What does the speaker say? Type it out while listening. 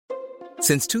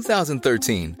Since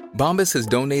 2013, Bombas has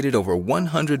donated over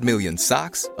 100 million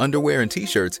socks, underwear, and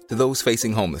T-shirts to those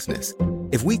facing homelessness.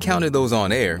 If we counted those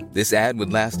on air, this ad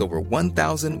would last over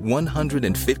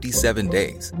 1,157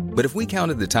 days. But if we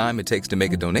counted the time it takes to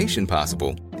make a donation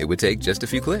possible, it would take just a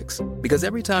few clicks. Because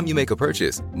every time you make a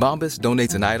purchase, Bombas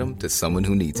donates an item to someone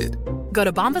who needs it. Go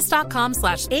to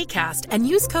bombas.com/ACAST and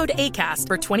use code ACAST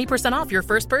for 20% off your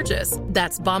first purchase.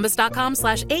 That's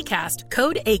bombas.com/ACAST,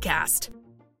 code ACAST.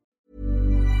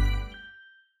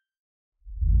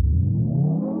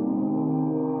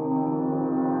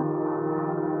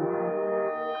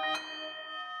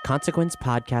 Consequence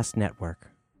Podcast Network.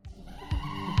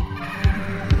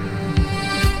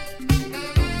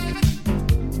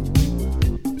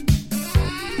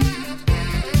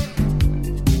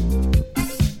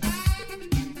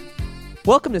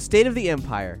 Welcome to State of the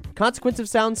Empire, Consequence of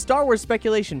Sound Star Wars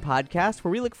speculation podcast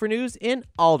where we look for news in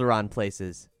Alderaan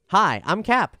places. Hi, I'm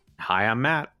Cap. Hi, I'm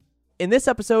Matt. In this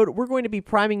episode, we're going to be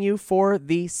priming you for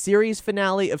the series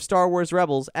finale of Star Wars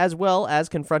Rebels, as well as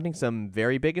confronting some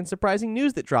very big and surprising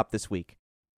news that dropped this week.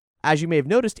 As you may have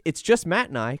noticed, it's just Matt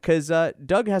and I, because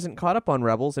Doug hasn't caught up on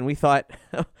Rebels, and we thought,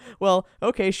 well,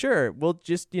 okay, sure, we'll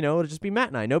just, it'll just be Matt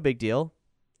and I, no big deal.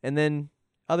 And then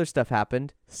other stuff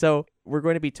happened. So we're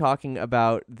going to be talking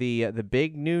about the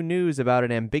big new news about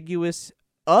an ambiguous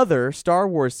other Star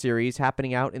Wars series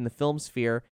happening out in the film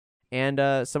sphere,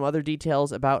 and some other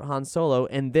details about Han Solo,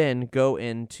 and then go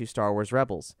into Star Wars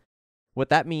Rebels. What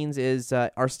that means is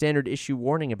our standard issue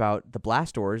warning about the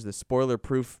blast doors, the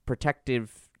spoiler-proof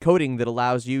protective coating that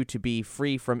allows you to be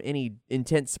free from any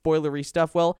intense spoilery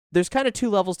stuff. Well, there's kind of two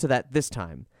levels to that this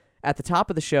time. At the top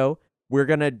of the show, we're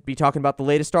going to be talking about the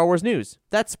latest Star Wars news.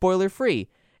 That's spoiler-free.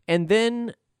 And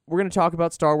then we're going to talk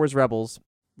about Star Wars Rebels,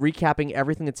 recapping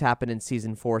everything that's happened in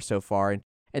Season 4 so far.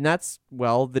 And that's,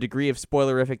 well, the degree of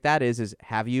spoilerific that is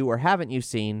have you or haven't you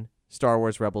seen Star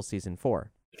Wars Rebels Season 4?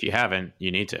 If you haven't,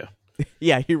 you need to.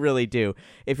 Yeah, you really do.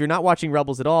 If you're not watching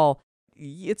Rebels at all,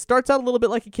 it starts out a little bit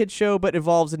like a kid's show, but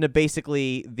evolves into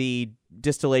basically the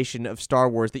distillation of Star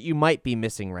Wars that you might be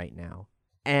missing right now.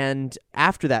 And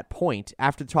after that point,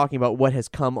 after talking about what has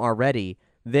come already,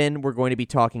 then we're going to be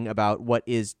talking about what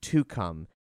is to come.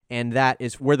 And that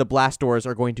is where the blast doors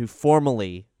are going to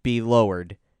formally be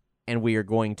lowered. And we are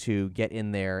going to get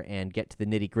in there and get to the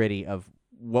nitty-gritty of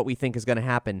what we think is going to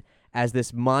happen as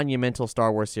this monumental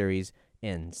Star Wars series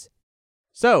ends.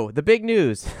 So, the big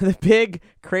news, the big,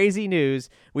 crazy news.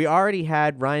 We already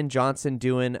had Rian Johnson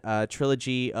doing a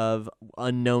trilogy of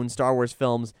unknown Star Wars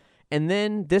films. And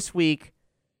then this week,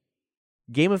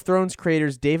 Game of Thrones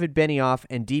creators David Benioff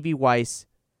and D.B. Weiss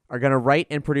are going to write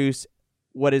and produce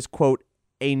what is, quote,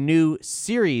 a new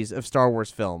series of Star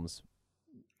Wars films.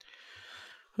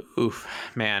 Oof,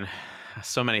 man,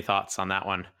 so many thoughts on that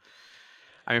one.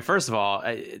 I mean, first of all,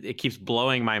 it keeps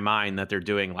blowing my mind that they're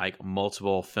doing like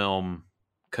multiple film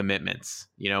commitments,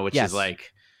 which is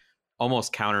like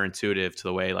almost counterintuitive to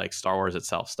the way like Star Wars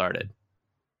itself started.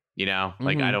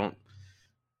 Like I don't,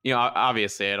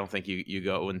 obviously I don't think you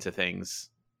go into things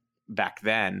back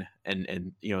then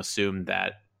and assume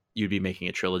that you'd be making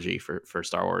a trilogy for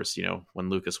Star Wars, when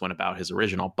Lucas went about his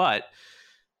original, but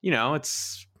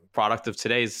it's product of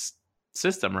today's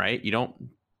system, right? You don't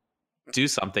do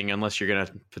something unless you're going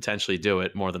to potentially do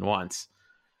it more than once.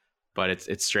 But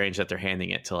it's strange that they're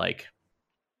handing it to like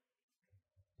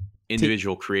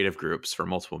individual creative groups for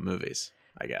multiple movies,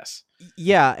 I guess.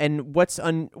 Yeah, and what's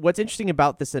interesting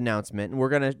about this announcement,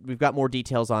 and we've got more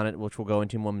details on it, which we'll go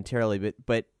into momentarily,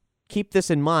 but keep this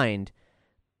in mind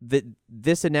that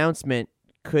this announcement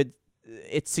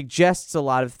it suggests a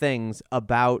lot of things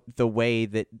about the way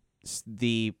that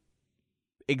the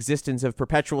existence of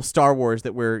perpetual Star Wars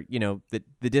that we're, that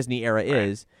the Disney era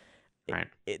is. Right.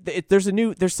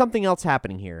 There's something else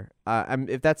happening here.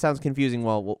 If that sounds confusing,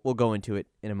 well, we'll go into it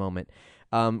in a moment.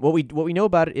 What we know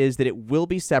about it is that it will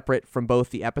be separate from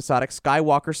both the episodic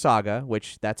Skywalker saga,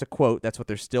 which that's a quote, that's what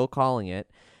they're still calling it,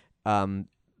 though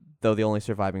the only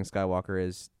surviving Skywalker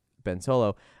is Ben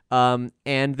Solo,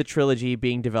 and the trilogy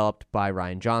being developed by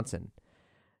Rian Johnson.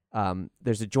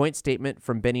 There's a joint statement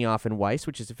from Benioff and Weiss,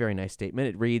 which is a very nice statement.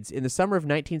 It reads, "In the summer of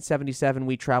 1977,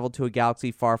 we traveled to a galaxy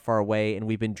far, far away, and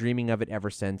we've been dreaming of it ever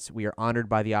since. We are honored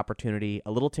by the opportunity,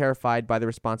 a little terrified by the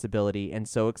responsibility, and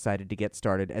so excited to get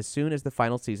started as soon as the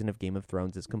final season of Game of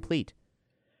Thrones is complete."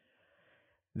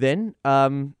 Then,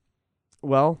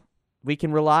 we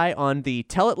can rely on the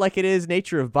tell-it-like-it-is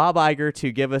nature of Bob Iger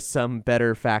to give us some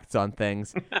better facts on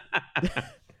things.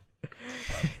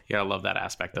 Yeah, I love that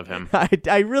aspect of him.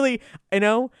 I really,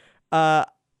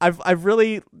 I've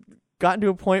really gotten to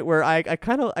a point where I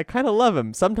kind of love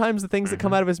him. Sometimes the things that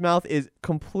come out of his mouth is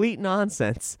complete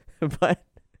nonsense,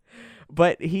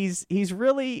 but he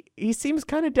seems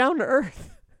kind of down to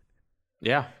earth.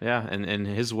 Yeah, and in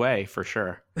his way, for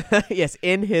sure. Yes,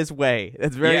 in his way.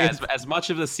 That's very as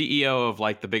much of the CEO of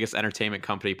like the biggest entertainment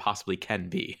company possibly can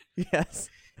be. Yes.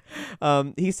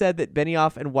 He said that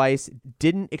Benioff and Weiss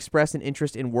didn't express an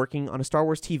interest in working on a Star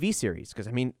Wars TV series because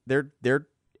they're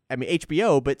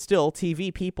HBO, but still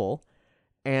TV people,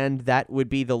 and that would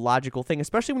be the logical thing,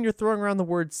 especially when you're throwing around the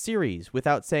word series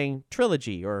without saying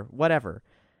trilogy or whatever.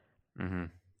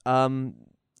 Mm-hmm.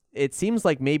 It seems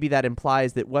like maybe that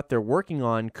implies that what they're working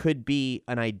on could be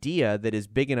an idea that is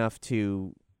big enough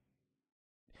to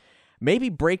maybe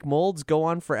break molds, go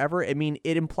on forever. I mean,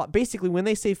 basically when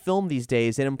they say film these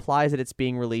days, it implies that it's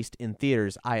being released in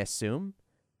theaters, I assume,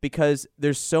 because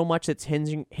there's so much that's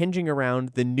hinging around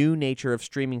the new nature of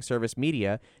streaming service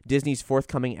media, Disney's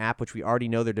forthcoming app, which we already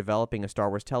know they're developing a Star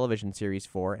Wars television series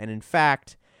for, and in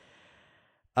fact,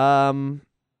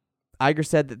 Iger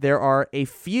said that there are a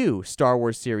few Star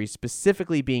Wars series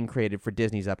specifically being created for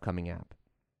Disney's upcoming app,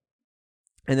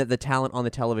 and that the talent on the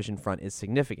television front is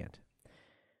significant.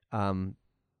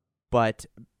 But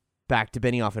back to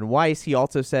Benioff and Weiss, he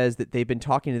also says that they've been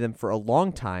talking to them for a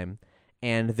long time,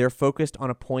 and they're focused on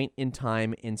a point in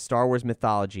time in Star Wars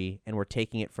mythology, and we're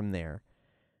taking it from there.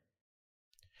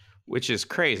 Which is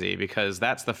crazy, because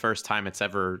that's the first time it's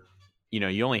ever,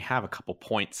 you only have a couple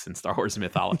points in Star Wars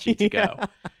mythology to go.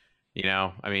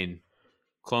 I mean,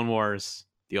 Clone Wars,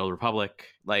 The Old Republic,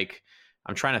 like,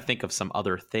 I'm trying to think of some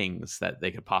other things that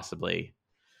they could possibly,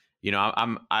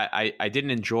 I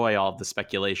didn't enjoy all of the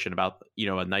speculation about,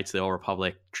 a Knights of the Old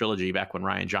Republic trilogy back when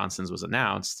Rian Johnson's was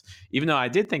announced, even though I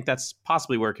did think that's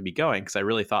possibly where it could be going, because I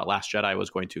really thought Last Jedi was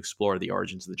going to explore the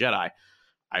origins of the Jedi.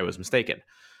 I was mistaken.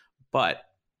 But,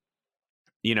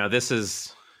 this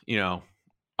is,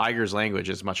 Iger's language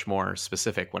is much more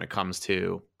specific when it comes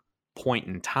to point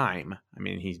in time. I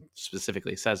mean, he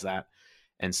specifically says that.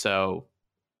 And so,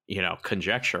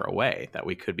 conjecture away that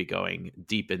we could be going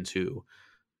deep into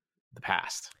the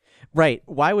past. Right.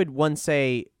 Why would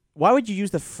you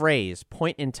use the phrase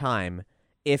point in time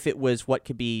if it was what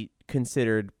could be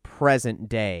considered present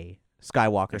day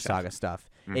Skywalker saga stuff?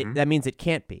 Mm-hmm. That means it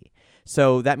can't be.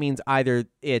 So that means either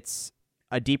it's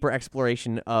a deeper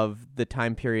exploration of the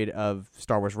time period of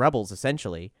Star Wars Rebels,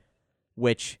 essentially,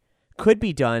 which could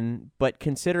be done, but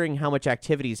considering how much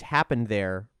activities happened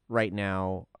there right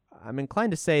now, I'm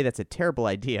inclined to say that's a terrible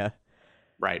idea.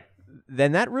 Right.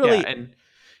 Then that really... Yeah,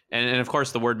 and of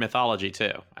course the word mythology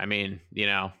too. I mean,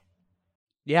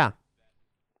 Yeah.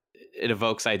 It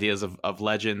evokes ideas of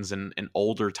legends and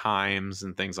older times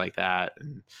and things like that.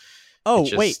 And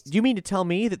wait, do you mean to tell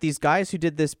me that these guys who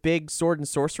did this big sword and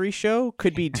sorcery show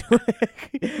could be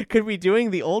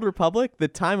doing the Old Republic, the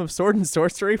time of sword and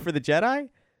sorcery for the Jedi?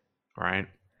 Right.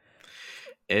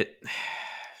 It's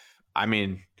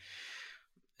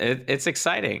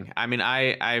exciting. I mean,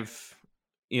 I've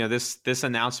this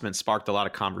announcement sparked a lot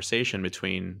of conversation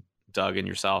between Doug and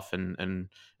yourself and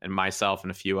myself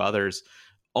and a few others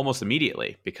almost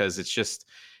immediately, because it's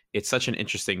such an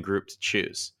interesting group to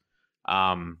choose.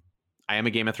 I am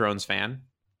a Game of Thrones fan.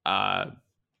 I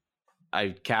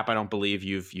don't believe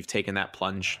you've taken that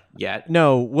plunge yet.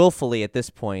 No, willfully at this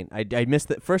point. I missed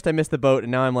the boat,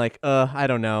 and now I'm like, I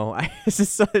don't know. There's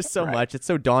so right. much. It's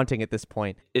so daunting at this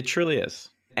point. It truly is.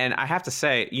 And I have to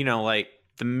say, like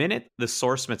the minute the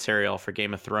source material for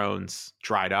Game of Thrones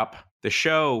dried up, the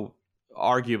show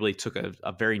arguably took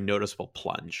a very noticeable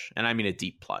plunge, and I mean a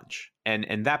deep plunge.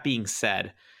 And that being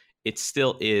said, it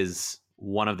still is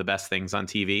one of the best things on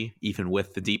TV, even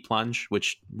with the deep plunge,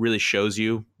 which really shows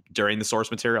you during the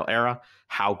source material era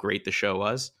how great the show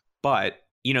was. But,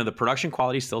 the production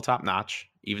quality is still top notch,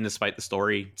 even despite the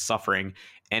story suffering.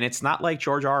 And it's not like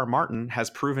George R.R. Martin has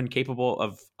proven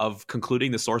capable of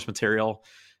concluding the source material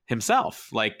himself.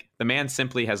 Like, the man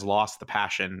simply has lost the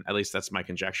passion. At least that's my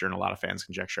conjecture and a lot of fans'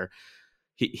 conjecture.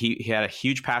 He had a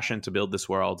huge passion to build this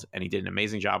world, and he did an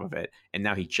amazing job of it. And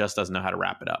now he just doesn't know how to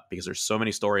wrap it up, because there's so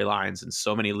many storylines and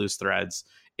so many loose threads.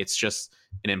 It's just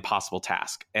an impossible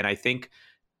task. And I think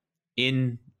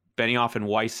in Benioff and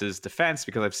Weiss's defense,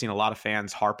 because I've seen a lot of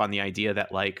fans harp on the idea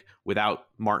that, like, without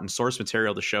Martin's source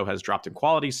material, the show has dropped in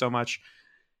quality so much.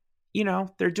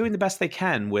 They're doing the best they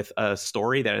can with a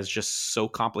story that is just so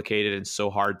complicated and so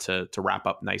hard to wrap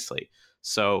up nicely.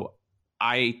 So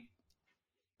I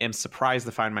am surprised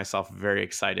to find myself very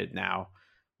excited now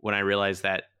when I realize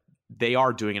that they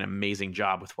are doing an amazing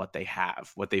job with what they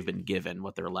have, what they've been given,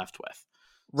 what they're left with.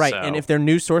 Right, so, and if their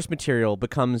new source material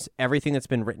becomes everything that's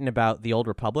been written about the Old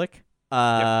Republic,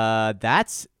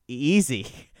 that's easy.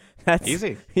 That's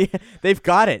easy. Yeah, they've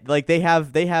got it. Like they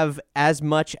have as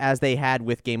much as they had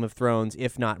with Game of Thrones,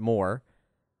 if not more.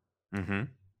 Mm-hmm.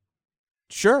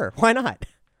 Sure, why not?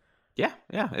 Yeah.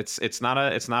 It's not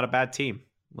a bad team.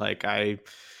 Like I'm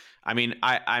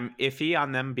iffy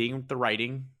on them being the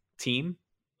writing team.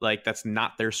 Like that's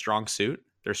not their strong suit.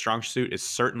 Their strong suit is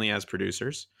certainly as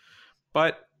producers.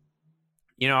 But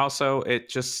also it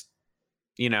just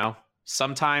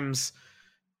sometimes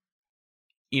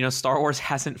Star Wars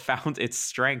hasn't found its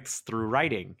strengths through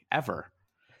writing ever.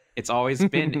 It's always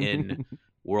been in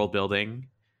world building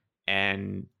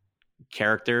and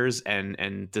characters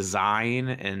and design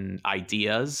and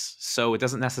ideas. So it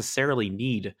doesn't necessarily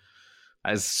need,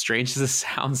 as strange as it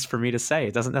sounds for me to say,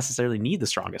 it doesn't necessarily need the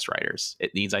strongest writers.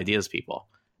 It needs ideas people.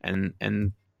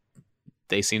 And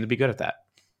they seem to be good at that.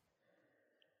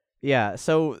 Yeah,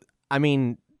 so I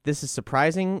mean, this is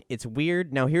surprising. It's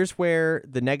weird. Now, here's where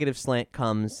the negative slant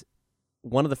comes.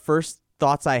 One of the first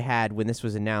thoughts I had when this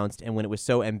was announced and when it was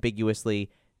so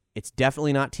ambiguously, it's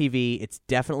definitely not TV, it's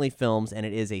definitely films, and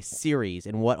it is a series.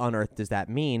 And what on earth does that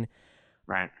mean?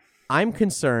 Right. I'm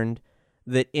concerned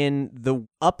that in the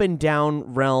up and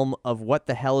down realm of what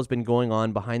the hell has been going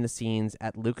on behind the scenes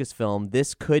at Lucasfilm,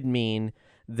 this could mean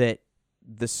that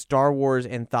the Star Wars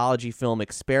anthology film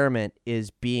experiment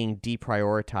is being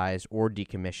deprioritized or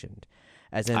decommissioned.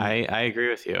 As in, I agree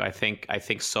with you. I think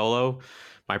Solo,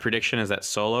 my prediction is that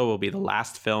Solo will be the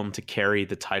last film to carry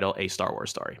the title A Star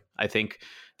Wars Story. I think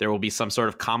there will be some sort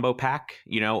of combo pack,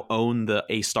 own the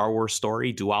A Star Wars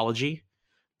Story duology,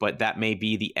 but that may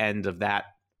be the end of that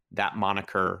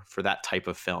moniker for that type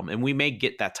of film. And we may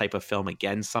get that type of film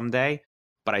again someday,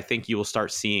 but I think you will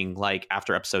start seeing, like,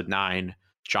 after episode 9,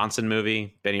 Johnson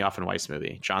movie, Benioff and Weiss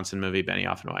movie, Johnson movie,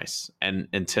 Benioff and Weiss, and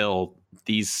until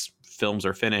these films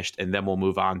are finished, and then we'll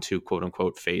move on to quote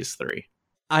unquote phase 3.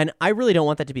 And I really don't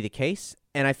want that to be the case.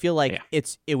 And I feel like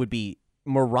it would be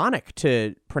moronic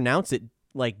to pronounce it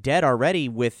like dead already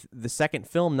with the second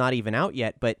film not even out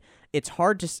yet. But it's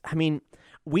hard to, I mean,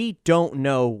 we don't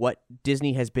know what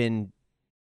Disney has been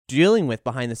dealing with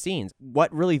behind the scenes,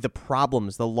 what really the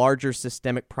problems, the larger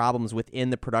systemic problems within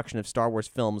the production of Star Wars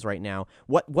films right now,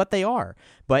 what they are.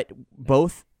 But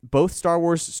both Star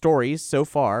Wars stories so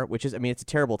far, which is, I mean, it's a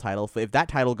terrible title. If that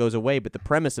title goes away, but the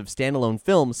premise of standalone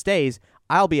film stays,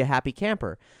 I'll be a happy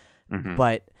camper. Mm-hmm.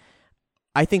 But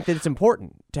I think that it's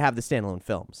important to have the standalone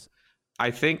films.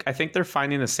 I think they're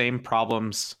finding the same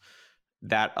problems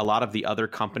that a lot of the other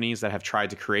companies that have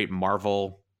tried to create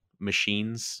Marvel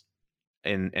machines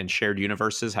and shared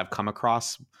universes have come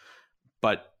across.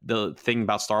 But the thing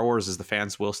about Star Wars is the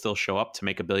fans will still show up to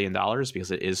make $1 billion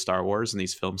because it is Star Wars, and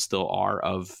these films still are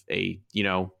of a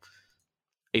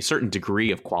certain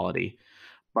degree of quality.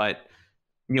 But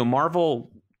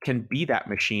Marvel can be that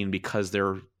machine because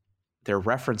they're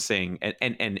referencing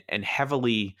and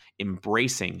heavily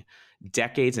embracing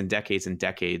decades and decades and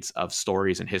decades of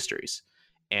stories and histories.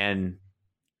 And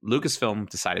Lucasfilm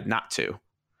decided not to.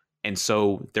 And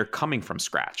so they're coming from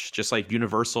scratch, just like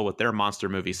Universal with their monster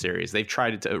movie series. They've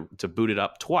tried to boot it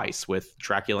up twice with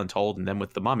Dracula Untold and then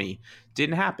with The Mummy.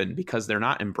 Didn't happen because they're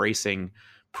not embracing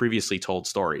previously told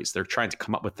stories. They're trying to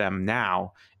come up with them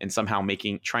now and somehow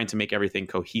trying to make everything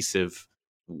cohesive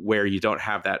where you don't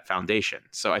have that foundation.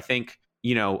 So I think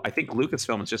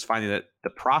Lucasfilm is just finding that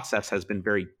the process has been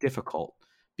very difficult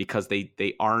because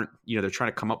they aren't, they're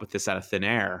trying to come up with this out of thin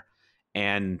air,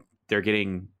 and they're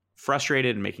getting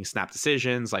frustrated and making snap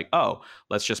decisions like, oh,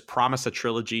 let's just promise a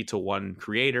trilogy to one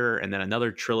creator and then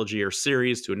another trilogy or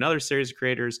series to another series of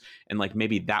creators, and like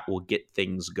maybe that will get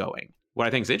things going. What I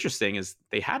think is interesting is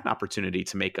they had an opportunity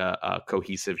to make a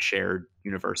cohesive shared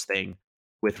universe thing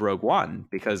with Rogue One,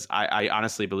 because I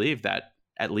honestly believe that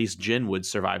at least Jyn would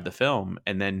survive the film,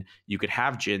 and then you could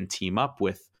have Jyn team up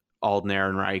with Alden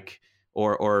Ehrenreich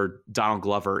or Donald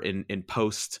Glover in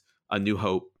post A New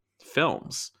Hope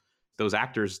films. Those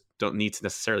actors don't need to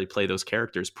necessarily play those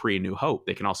characters pre New Hope.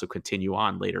 They can also continue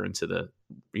on later into the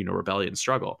rebellion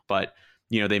struggle. But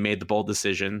they made the bold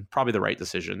decision, probably the right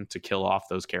decision, to kill off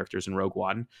those characters in Rogue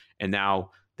One, and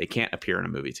now they can't appear in a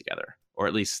movie together, or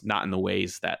at least not in the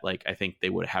ways that I think they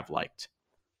would have liked.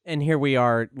 And here we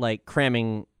are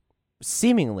cramming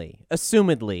seemingly,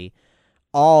 assumedly,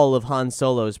 all of Han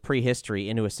Solo's prehistory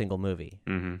into a single movie.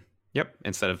 Mm-hmm. Yep.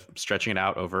 Instead of stretching it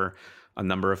out over a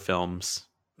number of films,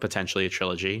 potentially a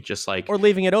trilogy, or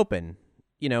leaving it open,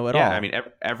 at all. Yeah, I mean,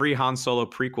 every Han Solo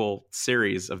prequel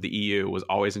series of the EU was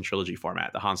always in trilogy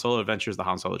format. The Han Solo Adventures, the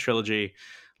Han Solo trilogy,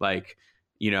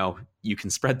 you can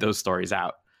spread those stories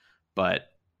out, but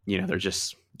they're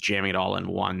just jamming it all in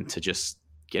one to just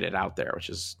get it out there, which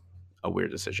is a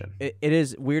weird decision. It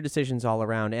is weird decisions all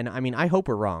around. And I mean, I hope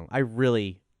we're wrong. I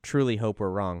really, truly hope we're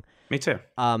wrong. Me too.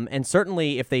 And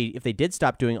certainly if they did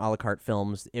stop doing a la carte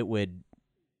films, it would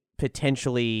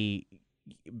potentially,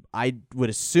 I would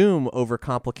assume,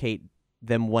 overcomplicate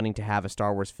them wanting to have a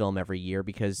Star Wars film every year,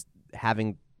 because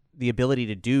having the ability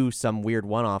to do some weird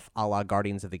one-off a la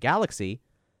Guardians of the Galaxy,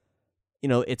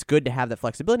 it's good to have that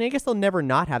flexibility. And I guess they'll never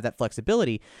not have that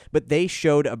flexibility, but they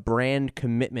showed a brand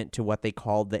commitment to what they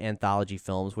called the anthology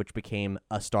films, which became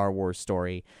a Star Wars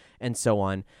story and so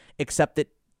on, except that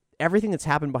everything that's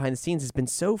happened behind the scenes has been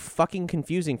so fucking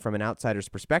confusing from an outsider's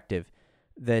perspective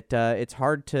that it's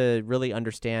hard to really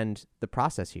understand the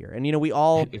process here. And, we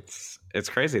all... It's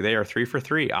crazy. They are 3 for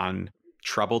 3 on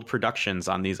troubled productions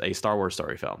on these A Star Wars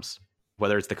story films,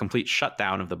 whether it's the complete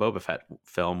shutdown of the Boba Fett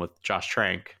film with Josh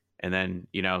Trank, and then,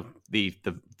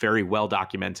 the very well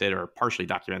documented or partially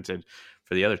documented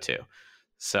for the other two.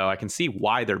 So I can see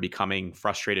why they're becoming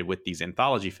frustrated with these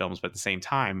anthology films, but at the same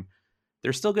time,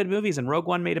 they're still good movies, and Rogue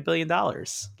One made $1 billion.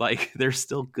 Like, they're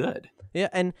still good. Yeah,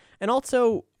 and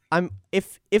also,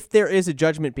 if there is a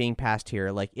judgment being passed here,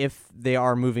 like if they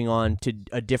are moving on to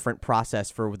a different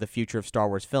process for the future of Star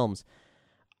Wars films,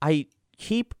 I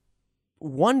keep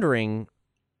wondering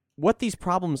what these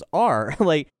problems are.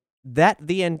 Like, that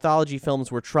the anthology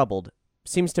films were troubled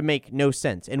seems to make no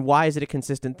sense. And why is it a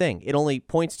consistent thing? It only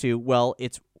points to, well,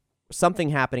 it's something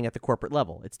happening at the corporate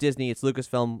level. It's Disney, it's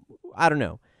Lucasfilm, I don't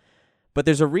know. But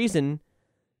there's a reason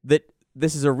that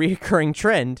this is a recurring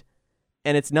trend,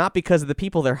 and it's not because of the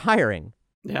people they're hiring.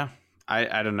 Yeah,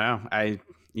 I don't know. I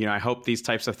hope these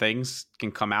types of things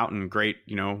can come out in great,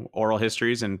 oral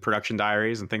histories and production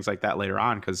diaries and things like that later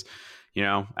on. Because,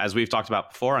 as we've talked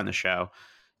about before on the show,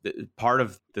 part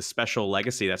of the special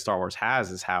legacy that Star Wars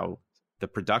has is how the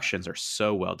productions are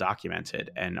so well documented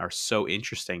and are so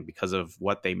interesting because of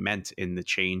what they meant in the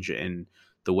change in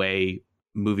the way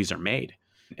movies are made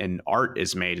and art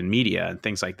is made in media and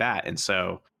things like that. And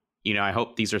so, I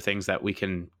hope these are things that we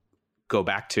can go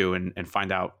back to and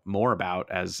find out more about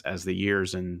as the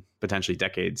years and potentially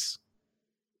decades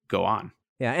go on.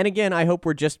 Yeah. And again, I hope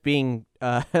we're just being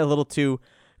a little too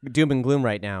doom and gloom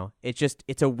right now.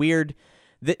 It's a weird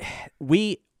that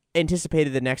we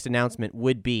anticipated the next announcement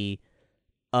would be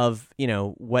of,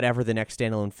 whatever the next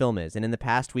standalone film is. And in the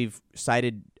past, we've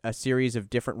cited a series of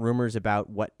different rumors about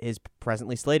what is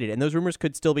presently slated. And those rumors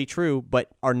could still be true, but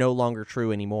are no longer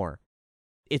true anymore.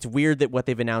 It's weird that what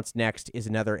they've announced next is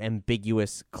another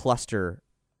ambiguous cluster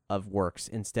of works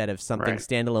instead of something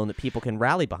standalone that people can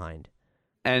rally behind.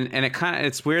 And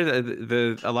it's weird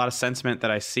that a lot of sentiment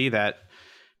that I see that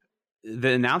the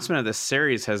announcement of this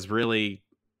series has really,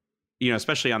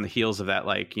 especially on the heels of that,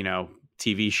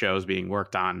 TV shows being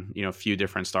worked on, a few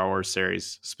different Star Wars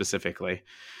series specifically.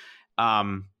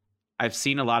 I've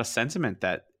seen a lot of sentiment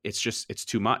that it's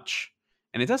too much,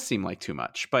 and it does seem like too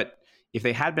much. But if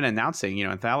they had been announcing,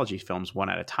 anthology films one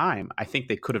at a time, I think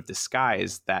they could have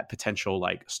disguised that potential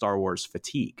Star Wars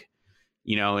fatigue,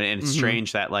 and it's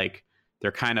strange that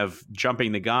they're kind of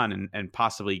jumping the gun and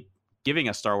possibly giving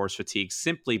us Star Wars fatigue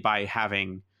simply by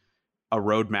having a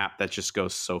roadmap that just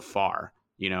goes so far.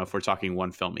 If we're talking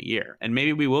one film a year, and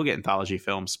maybe we will get anthology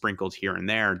films sprinkled here and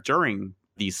there during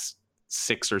these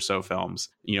 6 or so films,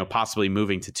 possibly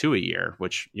moving to 2 a year,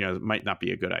 which, might not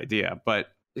be a good idea, but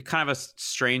kind of a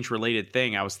strange related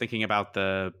thing. I was thinking about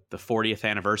the 40th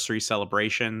anniversary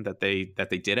celebration that they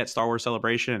did at Star Wars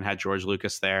Celebration and had George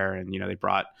Lucas there. And, they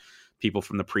brought people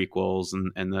from the prequels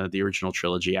and the original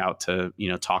trilogy out to,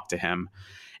 talk to him.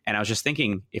 And I was just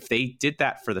thinking, if they did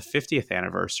that for the 50th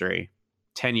anniversary,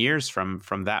 10 years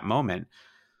from that moment,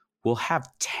 we'll have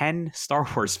 10 Star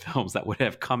Wars films that would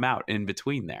have come out in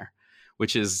between there,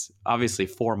 which is obviously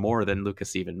 4 more than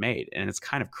Lucas even made. And it's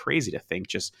kind of crazy to think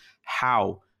just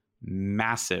how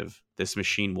massive this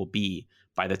machine will be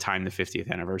by the time the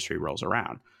 50th anniversary rolls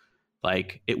around.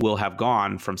 It will have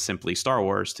gone from simply Star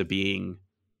Wars to being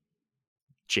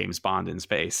James Bond in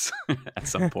space at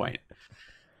some point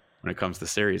when it comes to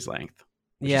series length,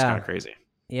 which is kind of crazy.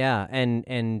 Yeah.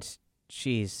 And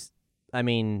geez, I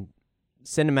mean,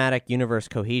 cinematic universe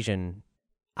cohesion,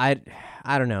 I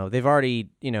don't know. They've already,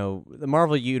 the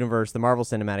Marvel universe, the Marvel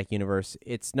Cinematic Universe,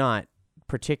 it's not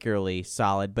particularly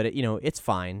solid, but it's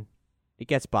fine. It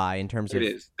gets by in terms of... It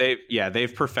is.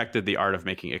 They've perfected the art of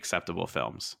making acceptable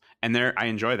films. And I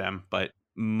enjoy them, but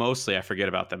mostly I forget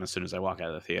about them as soon as I walk out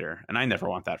of the theater. And I never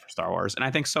want that for Star Wars. And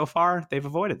I think so far they've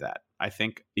avoided that. I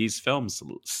think these films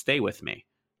stay with me,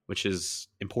 which is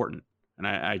important. And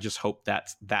I just hope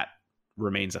that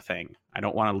remains a thing. I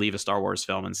don't want to leave a Star Wars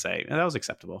film and say, that was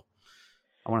acceptable.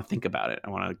 I want to think about it.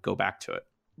 I want to go back to it.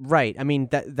 Right. I mean,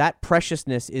 that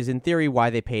preciousness is in theory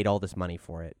why they paid all this money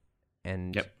for it.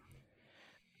 And yep.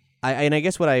 I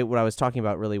guess what I was talking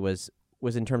about really was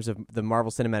in terms of the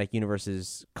Marvel Cinematic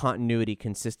Universe's continuity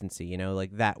consistency, you know,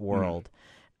 like that world.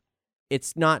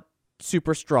 It's not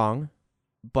super strong,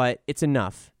 but it's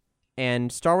enough.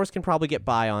 And Star Wars can probably get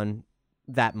by on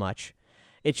that much.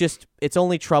 It's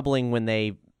only troubling when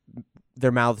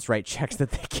their mouths write checks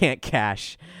that they can't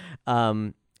cash.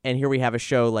 And here we have a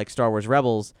show like Star Wars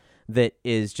Rebels that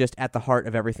is just at the heart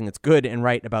of everything that's good and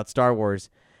right about Star Wars.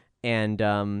 And,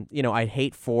 you know, I'd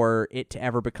hate for it to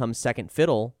ever become second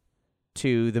fiddle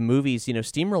to the movies, you know,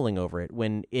 steamrolling over it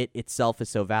when it itself is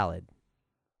so valid.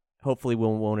 Hopefully we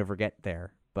won't ever get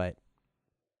there, but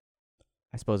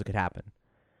I suppose it could happen.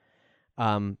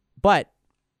 But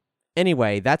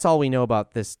anyway, that's all we know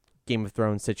about this Game of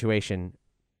Thrones situation.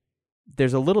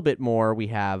 There's a little bit more we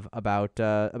have about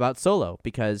Solo,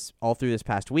 because all through this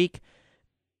past week,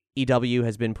 EW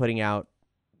has been putting out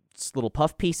little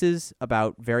puff pieces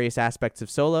about various aspects of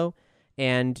Solo,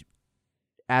 and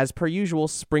as per usual,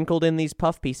 sprinkled in these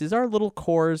puff pieces are little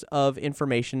cores of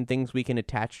information, things we can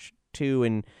attach to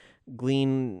and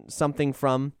glean something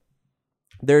from.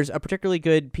 There's a particularly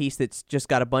good piece that's just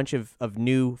got a bunch of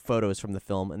new photos from the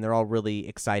film, and they're all really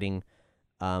exciting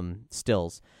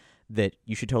stills that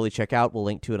you should totally check out. We'll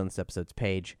link to it on this episode's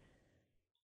page.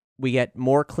 We get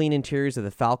more clean interiors of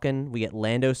the Falcon. We get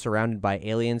Lando surrounded by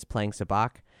aliens playing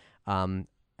Sabacc. And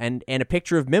a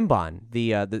picture of Mimban,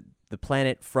 the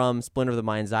planet from Splinter of the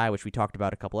Mind's Eye, which we talked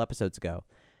about a couple episodes ago,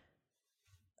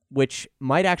 which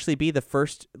might actually be the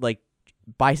first, like,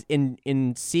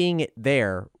 in seeing it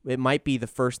there, it might be the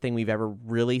first thing we've ever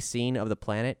really seen of the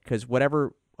planet, because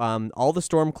whatever, all the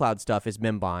storm cloud stuff is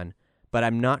Mimban, but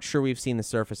I'm not sure we've seen the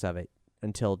surface of it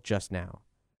until just now.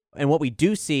 And what we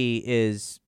do see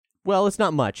is, well, it's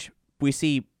not much. We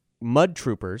see mud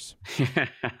troopers.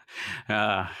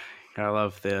 I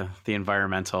love the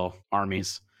environmental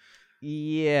armies.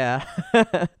 Yeah.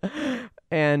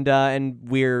 and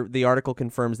the article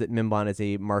confirms that Mimban is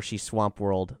a marshy swamp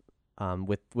world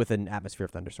with an atmosphere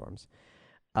of thunderstorms.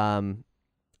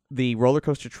 The roller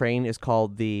coaster train is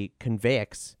called the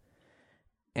Convex,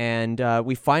 and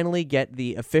we finally get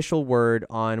the official word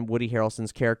on Woody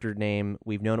Harrelson's character name.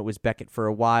 We've known it was Beckett for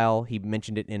a while. He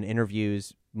mentioned it in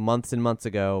interviews months and months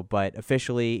ago, but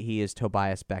officially he is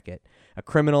Tobias Beckett, a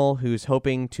criminal who's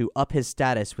hoping to up his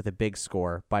status with a big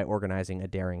score by organizing a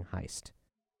daring heist.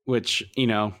 Which, you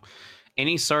know,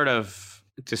 any sort of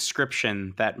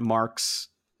description that marks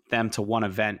them to one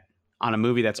event on a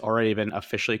movie that's already been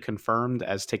officially confirmed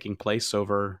as taking place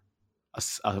over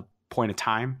a point of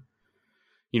time,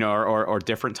 you know, or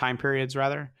different time periods,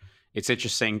 rather. It's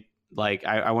interesting. Like,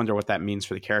 I wonder what that means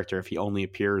for the character if he only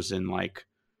appears in like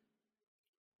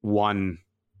one,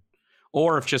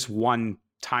 or if just one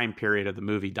time period of the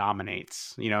movie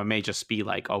dominates. You know, it may just be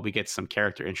like, oh, we get some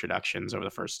character introductions over the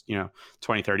first,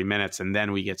 20, 30 minutes, and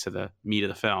then we get to the meat of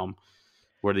the film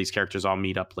where these characters all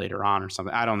meet up later on or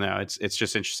something. I don't know. It's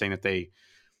just interesting that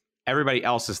everybody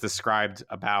else is described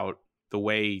about the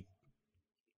way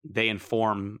they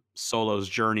inform Solo's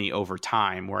journey over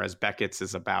time, whereas Beckett's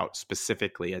is about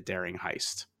specifically a daring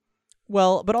heist.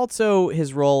 Well, but also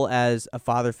his role as a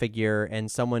father figure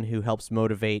and someone who helps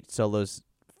motivate Solo's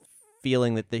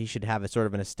feeling that he should have a sort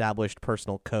of an established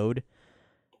personal code.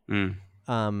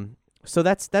 So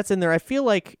that's in there. I feel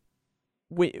like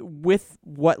with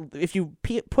what, if you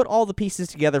put all the pieces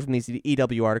together from these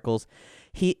EW articles,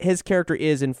 his character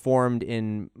is informed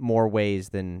in more ways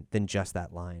than just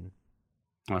that line.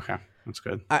 Okay, that's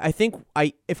good. I think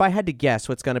if I had to guess,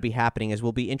 what's going to be happening is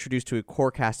we'll be introduced to a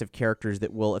core cast of characters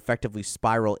that will effectively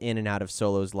spiral in and out of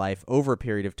Solo's life over a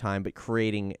period of time, but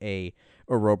creating a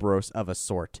Ouroboros of a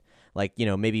sort. Like,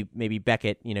 maybe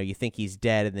Beckett, you think he's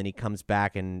dead, and then he comes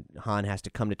back, and Han has to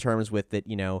come to terms with that.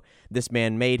 This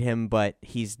man made him, but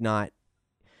he's not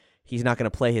going to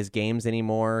play his games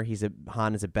anymore.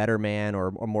 Han is a better man, or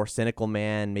a more cynical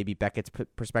man. Maybe Beckett's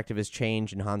perspective has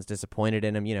changed, and Han's disappointed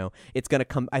in him. It's going to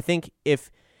come. I think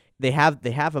if they have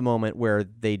a moment where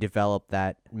they develop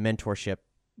that mentorship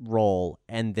role,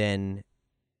 and then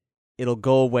it'll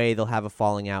go away. They'll have a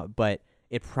falling out, but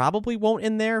it probably won't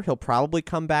end there. He'll probably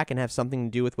come back and have something to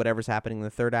do with whatever's happening in the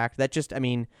third act.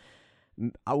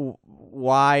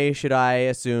 Why should I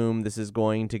assume this is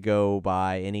going to go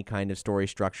by any kind of story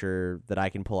structure that I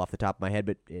can pull off the top of my head?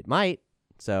 But it might.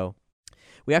 So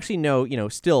we actually know,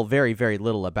 still very, very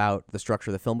little about the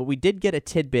structure of the film, but we did get a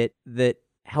tidbit that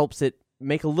helps it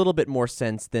make a little bit more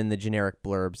sense than the generic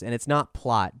blurbs. And it's not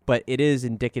plot, but it is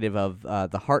indicative of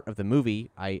the heart of the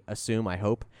movie, I assume, I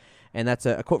hope. And that's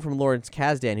a quote from Lawrence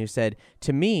Kasdan, who said,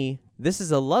 "To me, This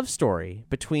is a love story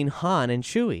between Han and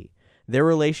Chewie. Their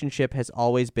relationship has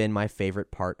always been my favorite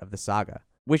part of the saga,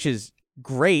 which is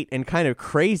great and kind of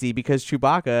crazy because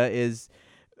Chewbacca is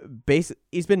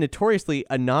he's been notoriously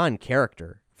a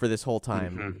non-character for this whole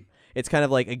time. Mm-hmm. It's kind of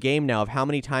like a game now of how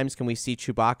many times can we see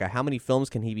Chewbacca? How many films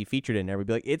can he be featured in?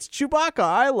 Everybody be like, it's Chewbacca.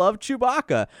 I love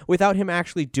Chewbacca, without him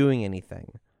actually doing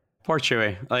anything. Poor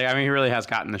Chewie. He really has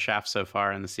gotten the shaft so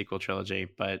far in the sequel trilogy,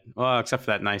 but except for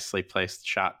that nicely placed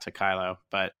shot to Kylo.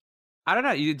 But I don't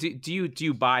know. Do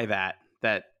you buy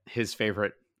that his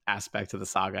favorite aspect of the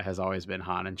saga has always been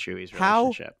Han and Chewie's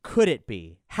relationship? How could it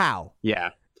be? How?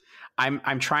 Yeah,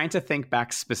 I'm trying to think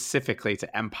back specifically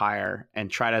to Empire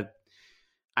and try to.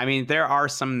 I mean, there are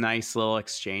some nice little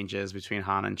exchanges between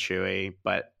Han and Chewie,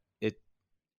 but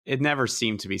it never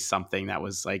seemed to be something that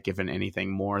was like given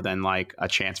anything more than like a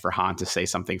chance for Han to say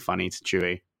something funny to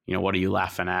Chewie. What are you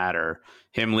laughing at? Or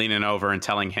him leaning over and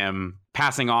telling him,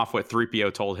 passing off what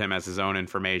 3PO told him as his own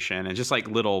information, and just like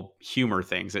little humor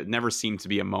things. It never seemed to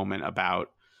be a moment about,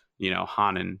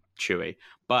 Han and Chewie.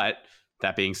 But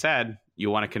that being said, you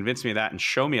want to convince me of that and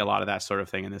show me a lot of that sort of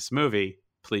thing in this movie,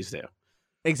 please do.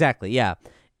 Exactly, yeah.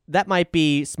 That might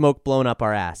be smoke blown up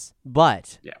our ass,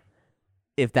 but yeah.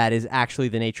 If that is actually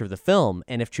the nature of the film,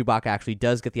 and if Chewbacca actually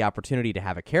does get the opportunity to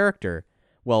have a character,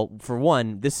 well, for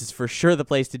one, this is for sure the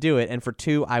place to do it, and for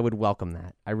two, I would welcome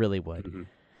that. I really would.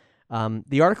 Mm-hmm.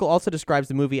 The article also describes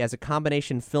the movie as a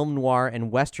combination film noir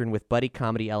and Western with buddy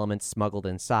comedy elements smuggled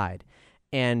inside.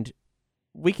 And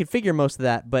we could figure most of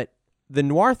that, but the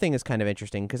noir thing is kind of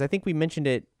interesting, because I think we mentioned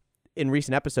it in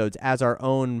recent episodes as our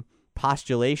own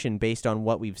postulation based on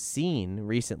what we've seen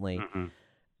recently, mm-hmm.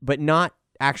 but not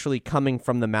actually coming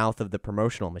from the mouth of the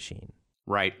promotional machine.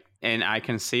 Right. And I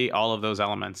can see all of those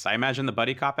elements. I imagine the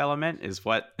buddy cop element is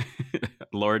what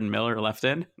Lord and Miller left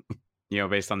in,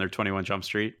 based on their 21 Jump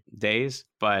Street days.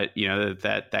 But,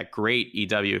 that great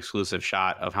EW exclusive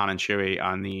shot of Han and Chewie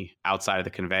on the outside of the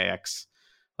Convex,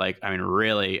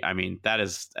 that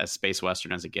is as space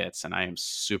Western as it gets. And I am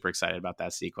super excited about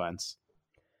that sequence.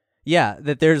 Yeah,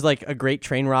 that there's like a great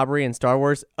train robbery in Star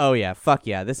Wars. Oh yeah, fuck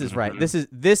yeah, this is right.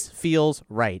 This feels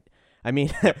right. I mean,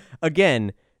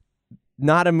 again,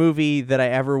 not a movie that I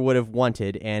ever would have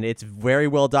wanted, and it's very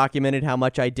well documented how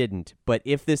much I didn't. But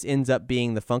if this ends up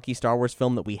being the funky Star Wars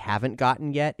film that we haven't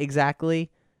gotten yet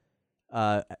exactly,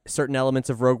 certain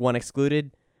elements of Rogue One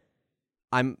excluded,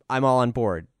 I'm all on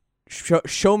board.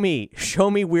 Show me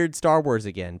weird Star Wars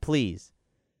again, please.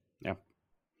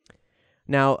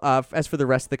 Now, as for the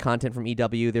rest of the content from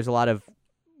EW, there's a lot of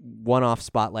one-off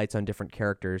spotlights on different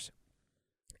characters.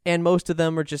 And most of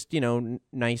them are just,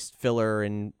 nice filler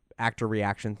and actor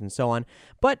reactions and so on.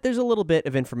 But there's a little bit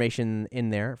of information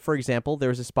in there. For example, there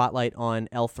was a spotlight on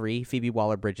L3, Phoebe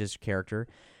Waller-Bridge's character.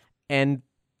 And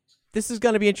this is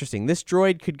going to be interesting. This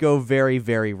droid could go very,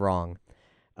 very wrong.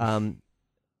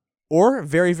 Or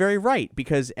very, very right,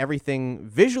 because everything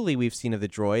visually we've seen of the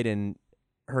droid and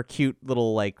her cute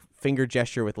little finger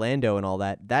gesture with Lando and all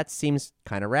that seems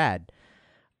kind of rad.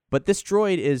 But this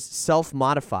droid is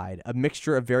self-modified, a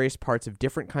mixture of various parts of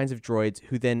different kinds of droids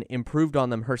who then improved on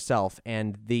them herself,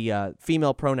 and the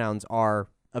female pronouns are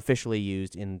officially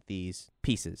used in these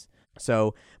pieces.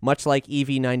 So much like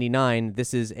EV-99,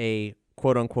 this is a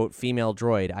quote-unquote female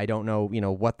droid. I don't know,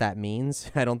 what that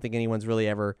means. I don't think anyone's really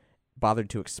ever bothered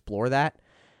to explore that.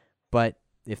 But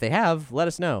if they have, let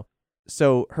us know.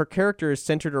 So her character is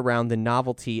centered around the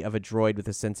novelty of a droid with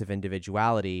a sense of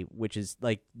individuality, which is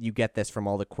you get this from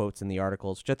all the quotes in the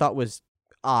articles, which I thought was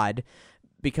odd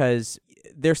because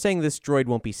they're saying this droid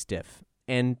won't be stiff.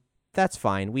 And that's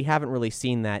fine. We haven't really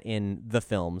seen that in the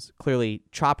films. Clearly,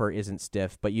 Chopper isn't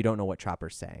stiff, but you don't know what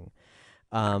Chopper's saying.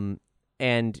 And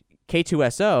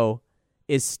K2SO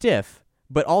is stiff,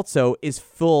 but also is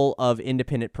full of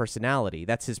independent personality.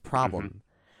 That's his problem. Mm-hmm.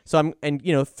 So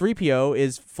 3PO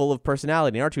is full of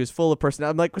personality, and R2 is full of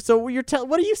personality. I'm like, so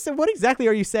what exactly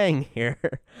are you saying here?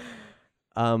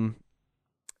 But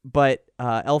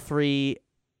L3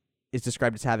 is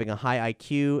described as having a high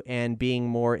IQ and being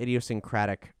more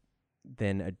idiosyncratic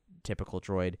than a typical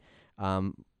droid.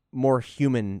 More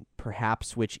human,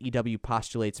 perhaps, which EW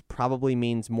postulates probably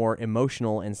means more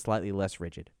emotional and slightly less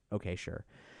rigid. Okay, sure.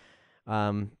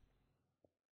 And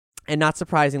not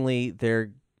surprisingly,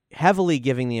 they're heavily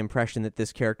giving the impression that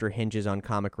this character hinges on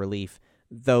comic relief,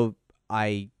 though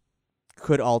I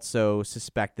could also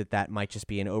suspect that might just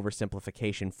be an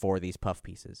oversimplification for these puff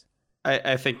pieces.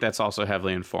 I think that's also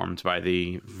heavily informed by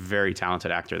the very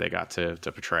talented actor they got to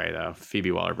portray, though.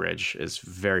 Phoebe Waller-Bridge is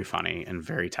very funny and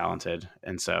very talented,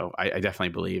 and so I definitely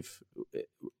believe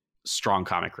strong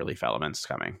comic relief elements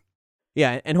coming.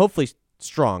 Yeah, and hopefully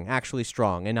strong, actually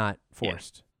strong, and not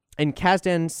forced. Yeah. And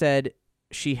Kasdan said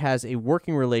she has a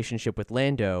working relationship with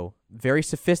Lando, very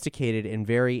sophisticated and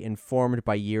very informed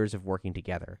by years of working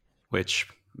together. Which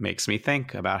makes me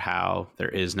think about how there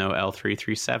is no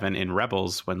L337 in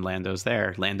Rebels when Lando's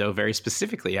there. Lando very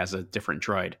specifically has a different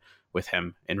droid with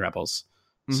him in Rebels.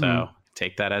 Mm-hmm. So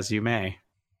take that as you may.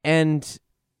 And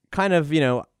kind of,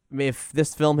 if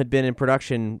this film had been in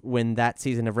production when that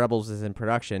season of Rebels is in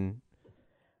production,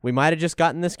 we might have just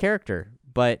gotten this character.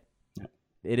 But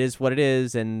it is what it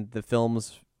is, and the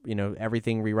films,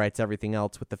 everything rewrites everything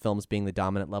else, with the films being the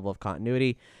dominant level of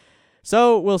continuity.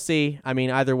 So we'll see. I mean,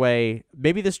 either way,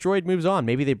 maybe this droid moves on.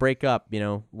 Maybe they break up,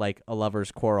 like a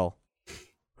lover's quarrel.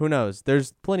 Who knows?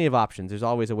 There's plenty of options. There's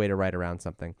always a way to write around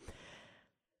something.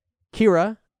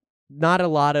 Qi'ra, not a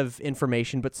lot of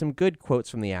information, but some good quotes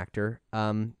from the actor.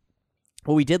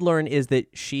 What we did learn is that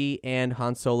she and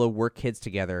Han Solo were kids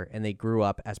together, and they grew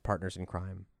up as partners in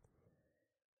crime.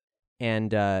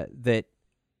 And that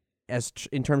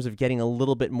in terms of getting a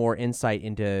little bit more insight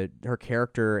into her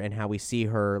character and how we see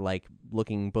her like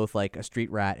looking both like a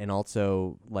street rat and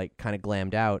also like kind of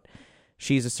glammed out,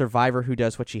 she's a survivor who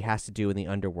does what she has to do in the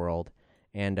underworld.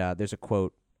 And there's a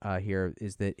quote here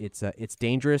is that it's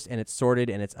dangerous and it's sordid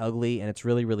and it's ugly and it's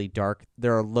really, really dark.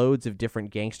 There are loads of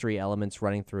different gangstery elements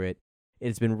running through it.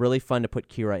 It's been really fun to put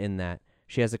Qi'ra in that.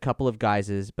 She has a couple of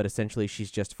guises, but essentially she's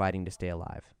just fighting to stay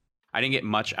alive. I didn't get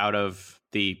much out of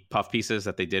the puff pieces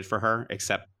that they did for her,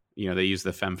 except, they used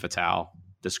the femme fatale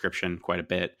description quite a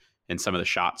bit. And some of the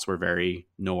shots were very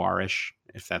noirish,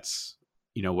 if that's,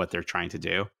 what they're trying to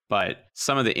do. But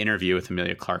some of the interview with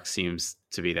Emilia Clarke seems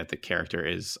to be that the character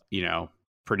is,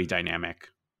 pretty dynamic.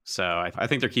 So I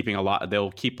think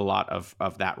they'll keep a lot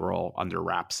of that role under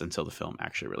wraps until the film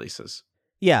actually releases.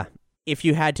 Yeah. If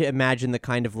you had to imagine the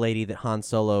kind of lady that Han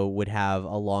Solo would have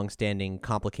a long-standing,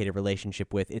 complicated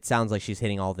relationship with, it sounds like she's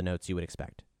hitting all the notes you would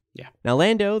expect. Yeah. Now,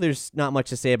 Lando, there's not much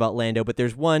to say about Lando, but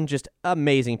there's one just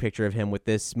amazing picture of him with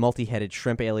this multi-headed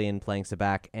shrimp alien playing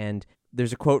Sabacc, and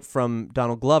there's a quote from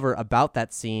Donald Glover about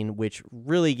that scene, which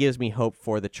really gives me hope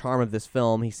for the charm of this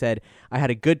film. He said, "I had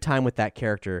a good time with that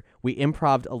character. We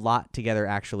improv'd a lot together,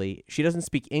 actually. She doesn't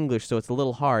speak English, so it's a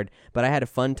little hard, but I had a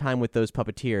fun time with those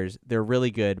puppeteers. They're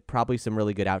really good, probably some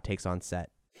really good outtakes on set."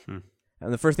 And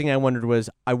the first thing I wondered was,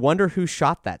 I wonder who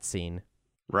shot that scene.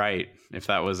 Right. If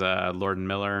that was Lord and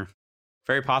Miller.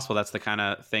 Very possible that's the kind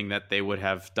of thing that they would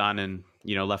have done and,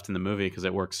 left in the movie because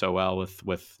it works so well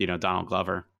with Donald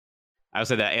Glover. I would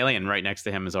say that alien right next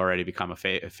to him has already become a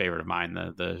favorite of mine,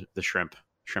 the shrimp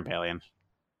alien.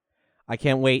 I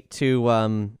can't wait to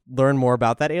learn more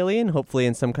about that alien, hopefully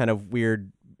in some kind of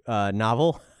weird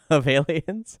novel of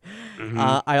aliens.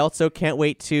 Mm-hmm. I also can't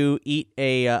wait to eat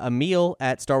a meal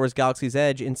at Star Wars Galaxy's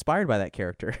Edge inspired by that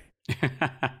character.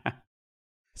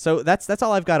 So that's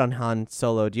all I've got on Han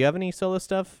Solo. Do you have any Solo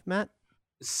stuff, Matt?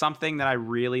 Something that I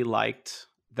really liked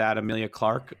that Emilia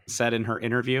Clarke said in her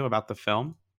interview about the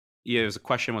film. A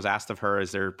question was asked of her,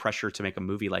 is there pressure to make a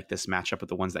movie like this match up with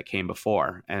the ones that came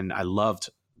before? And I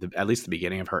loved at least the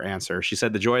beginning of her answer. She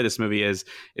said the joy of this movie is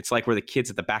it's like we're the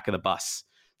kids at the back of the bus.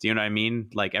 Do you know what I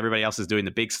mean? Like everybody else is doing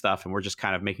the big stuff and we're just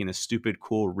kind of making this stupid,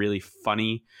 cool, really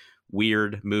funny,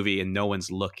 weird movie and no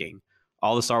one's looking.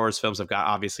 All the Star Wars films have got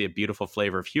obviously a beautiful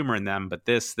flavor of humor in them, but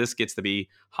this gets to be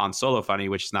Han Solo funny,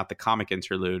 which is not the comic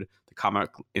interlude. The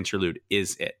comic interlude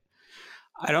is it.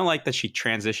 I don't like that she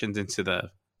transitions into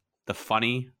the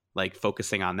funny, like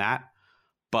focusing on that,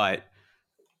 but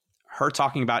her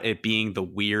talking about it being the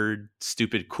weird,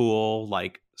 stupid, cool,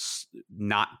 like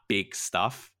not big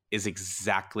stuff is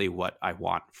exactly what I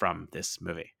want from this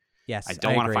movie. Yes, I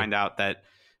don't want to find out that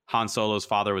Han Solo's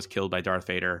father was killed by Darth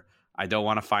Vader. I don't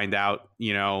want to find out,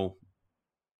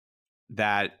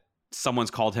 that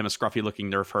someone's called him a scruffy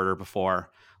looking nerf herder before.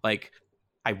 Like,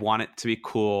 I want it to be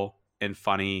cool and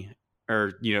funny,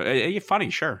 or, funny.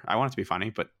 Sure. I want it to be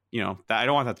funny, but I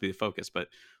don't want that to be the focus, but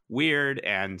weird.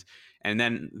 And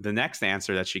then the next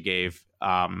answer that she gave,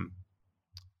 it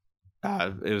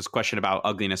was a question about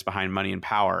ugliness behind money and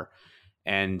power.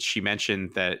 And she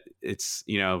mentioned that it's,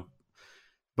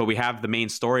 but we have the main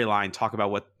storyline talk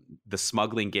about what the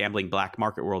smuggling, gambling, black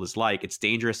market world is like. It's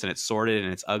dangerous and it's sordid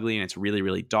and it's ugly and it's really,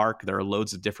 really dark. There are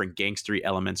loads of different gangstery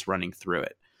elements running through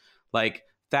it. Like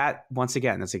that, once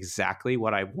again, that's exactly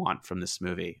what I want from this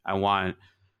movie. I want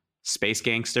space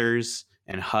gangsters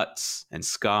and huts and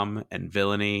scum and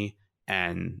villainy,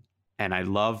 and I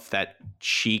love that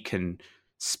she can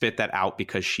spit that out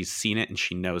because she's seen it and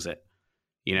she knows it.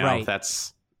 Right.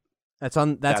 That's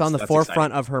on the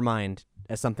forefront exciting. Of her mind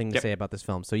as something to say about this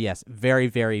film. So yes, very,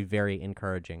 very, very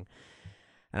encouraging.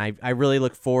 And I really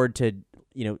look forward to,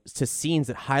 to scenes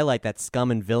that highlight that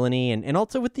scum and villainy, and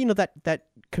also with, that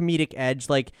comedic edge,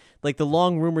 like the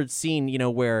long rumored scene,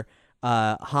 where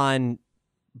Han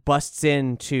busts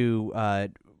into a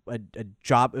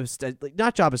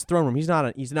not Jabba's throne room. He's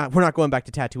not. We're not going back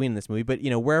to Tatooine in this movie, but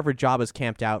wherever Jabba's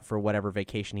camped out for whatever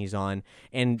vacation he's on,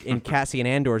 and Cassian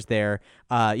Andor's there,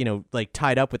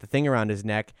 tied up with the thing around his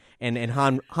neck, and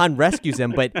Han rescues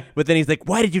him, but then he's like,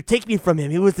 "Why did you take me from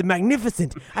him? He was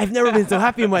magnificent. I've never been so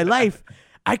happy in my life.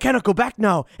 I cannot go back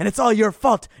now, and it's all your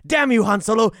fault. Damn you, Han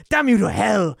Solo! Damn you to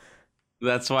hell!"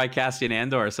 That's why Cassian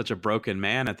Andor is such a broken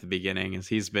man at the beginning, is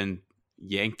he's been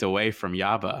yanked away from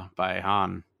Jabba by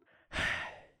Han.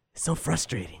 So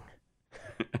frustrating.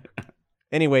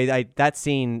 Anyway, that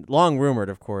scene, long rumored,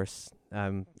 of course.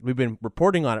 We've been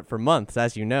reporting on it for months,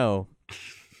 as you know.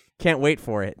 Can't wait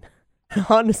for it.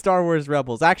 On to Star Wars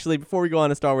Rebels. Actually, before we go on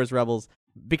to Star Wars Rebels,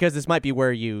 because this might be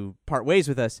where you part ways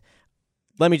with us,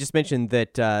 let me just mention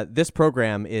that this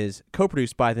program is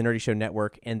co-produced by the Nerdy Show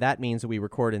Network, and that means that we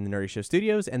record in the Nerdy Show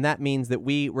studios, and that means that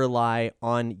we rely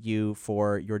on you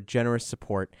for your generous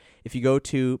support. If you go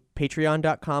to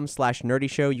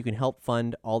patreon.com/nerdyshow, you can help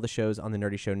fund all the shows on the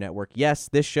Nerdy Show Network. Yes,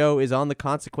 this show is on the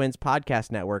Consequence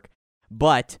Podcast Network,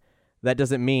 but that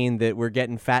doesn't mean that we're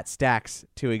getting fat stacks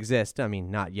to exist. I mean,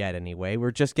 not yet anyway.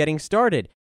 We're just getting started.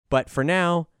 But for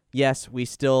now, yes, we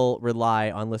still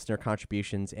rely on listener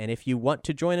contributions, and if you want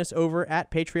to join us over at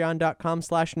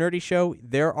patreon.com/nerdyshow,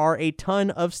 there are a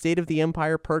ton of State of the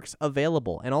Empire perks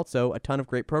available, and also a ton of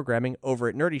great programming over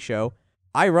at Nerdy Show.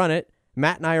 I run it.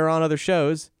 Matt and I are on other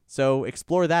shows, so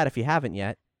explore that if you haven't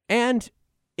yet. And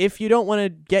if you don't want to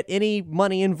get any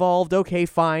money involved, okay,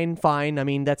 fine. I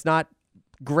mean, that's not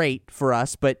great for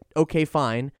us, but okay,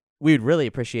 fine. We would really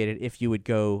appreciate it if you would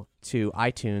go to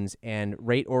iTunes and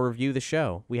rate or review the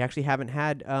show. We actually haven't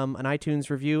had an iTunes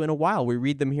review in a while. We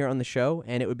read them here on the show,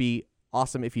 and it would be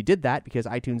awesome if you did that, because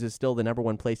iTunes is still the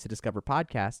 #1 place to discover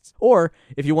podcasts. Or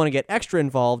if you want to get extra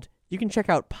involved, you can check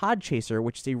out Podchaser,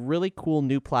 which is a really cool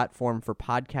new platform for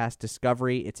podcast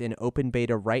discovery. It's in open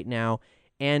beta right now,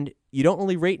 and you don't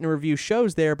only rate and review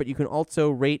shows there, but you can also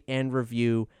rate and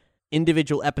review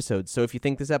individual episodes. So if you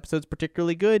think this episode's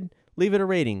particularly good, leave it a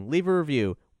rating, leave a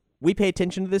review. We pay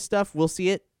attention to this stuff. We'll see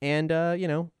it, and,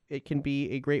 it can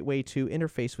be a great way to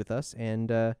interface with us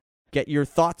and get your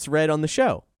thoughts read on the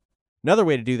show. Another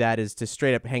way to do that is to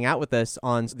straight up hang out with us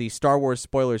on the Star Wars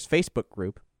Spoilers Facebook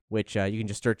group, which you can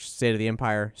just search State of the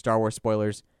Empire, Star Wars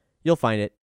Spoilers. You'll find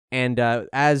it. And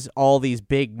as all these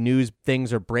big news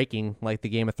things are breaking, like the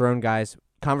Game of Thrones guys,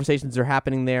 conversations are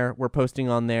happening there. We're posting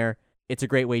on there. It's a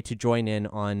great way to join in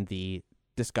on the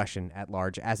discussion at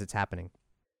large as it's happening.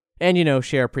 And,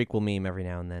 share a prequel meme every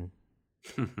now and then.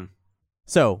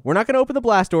 So, we're not going to open the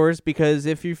blast doors, because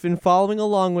if you've been following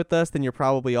along with us, then you're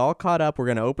probably all caught up. We're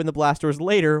going to open the blast doors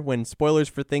later, when spoilers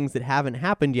for things that haven't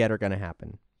happened yet are going to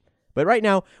happen. But right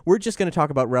now, we're just going to talk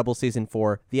about Rebels Season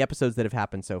 4, the episodes that have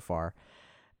happened so far.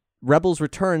 Rebels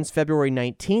returns February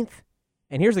 19th,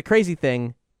 and here's the crazy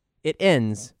thing. It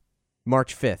ends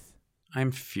March 5th.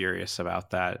 I'm furious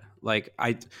about that.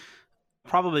 I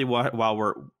probably while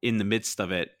we're in the midst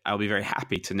of it, I'll be very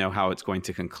happy to know how it's going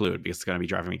to conclude, because it's going to be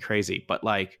driving me crazy. But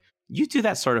you do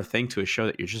that sort of thing to a show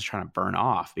that you're just trying to burn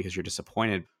off because you're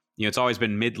disappointed. It's always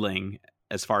been middling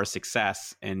as far as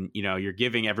success, and you're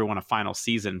giving everyone a final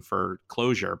season for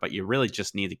closure, but you really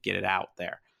just need to get it out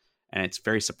there. And it's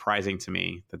very surprising to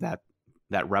me that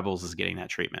Rebels is getting that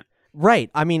treatment.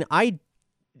 Right. I mean,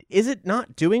 is it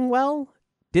not doing well?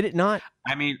 Did it not?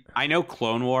 I mean, I know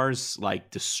Clone Wars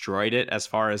destroyed it as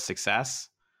far as success,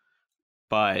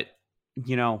 but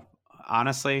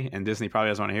honestly, and Disney probably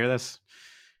doesn't want to hear this,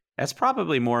 that's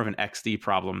probably more of an XD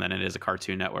problem than it is a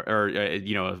Cartoon Network or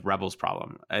a Rebels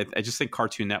problem. I just think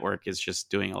Cartoon Network is just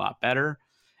doing a lot better.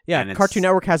 Yeah, Cartoon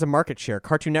Network has a market share.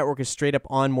 Cartoon Network is straight up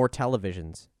on more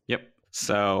televisions. Yep.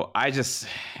 So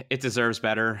it deserves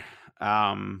better.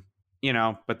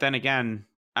 But then again,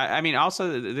 I mean,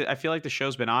 also, I feel like the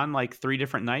show's been on 3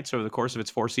 different nights over the course of its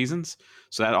 4 seasons.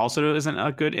 So that also isn't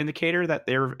a good indicator that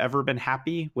they've ever been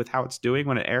happy with how it's doing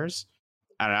when it airs.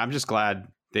 I don't know, I'm just glad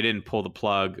they didn't pull the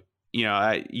plug.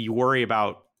 You worry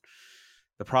about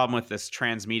the problem with this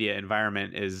transmedia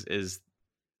environment is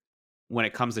when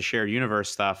it comes to shared universe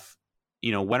stuff,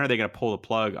 when are they going to pull the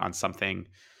plug on something?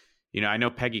 I know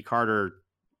Peggy Carter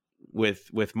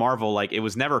with Marvel, it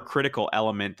was never a critical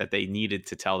element that they needed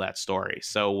to tell that story.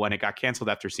 So when it got canceled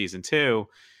after season 2,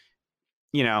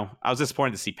 I was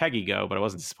disappointed to see Peggy go, but I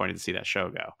wasn't disappointed to see that show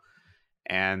go.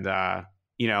 And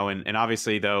and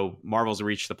obviously, though, Marvel's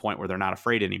reached the point where they're not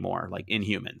afraid anymore, like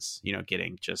Inhumans,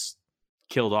 getting just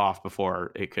killed off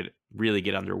before it could really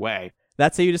get underway.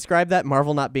 That's how you describe that?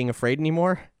 Marvel not being afraid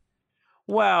anymore?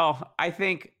 Well, I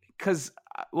think because,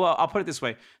 I'll put it this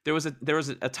way. There was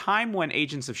a time when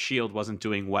Agents of S.H.I.E.L.D. wasn't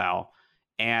doing well,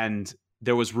 and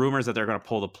there was rumors that they're going to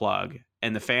pull the plug,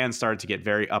 and the fans started to get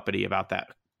very uppity about that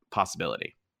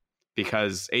possibility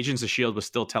because Agents of S.H.I.E.L.D. was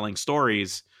still telling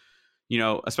stories,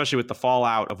 especially with the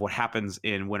fallout of what happens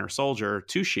in Winter Soldier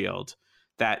to S.H.I.E.L.D.,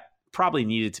 that probably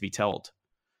needed to be told.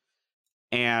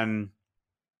 And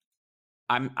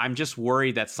I'm just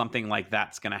worried that something like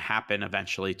that's going to happen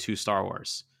eventually to Star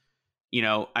Wars. It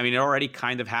already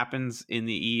kind of happens in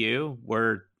the EU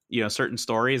where, certain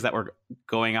stories that were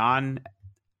going on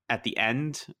at the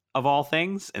end of all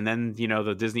things. And then,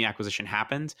 the Disney acquisition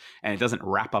happened and it doesn't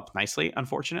wrap up nicely,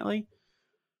 unfortunately.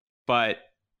 But,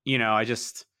 I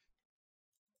just...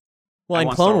 Well, I in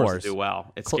want Clone Star Wars Wars to do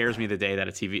well. It scares me the day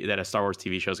that a Star Wars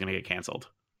TV show is going to get canceled.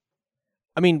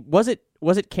 I mean, was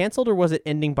it canceled or was it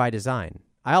ending by design?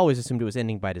 I always assumed it was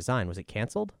ending by design. Was it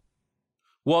canceled?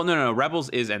 Well, no. Rebels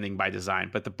is ending by design,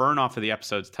 but the burn off of the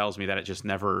episodes tells me that it just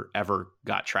never, ever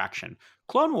got traction.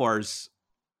 Clone Wars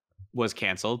was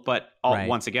canceled, but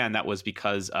once again, that was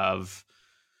because of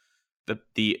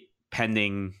the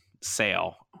pending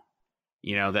sale,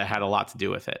 that had a lot to do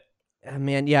with it.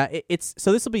 Man, yeah,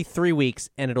 so this will be 3 weeks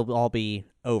and it'll all be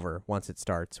over once it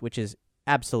starts, which is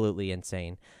absolutely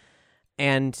insane.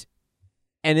 And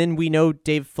then we know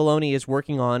Dave Filoni is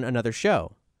working on another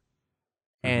show.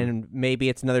 And maybe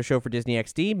it's another show for Disney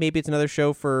XD. Maybe it's another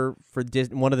show for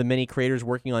one of the many creators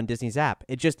working on Disney's app.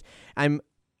 I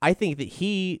think that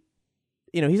he's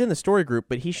in the story group,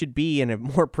 but he should be in a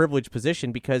more privileged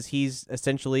position because he's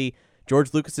essentially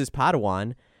George Lucas's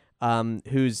Padawan,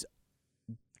 who's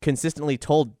consistently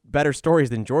told better stories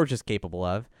than George is capable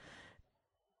of.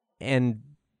 And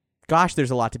gosh, there's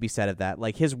a lot to be said of that.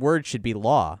 Like, his word should be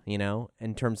law,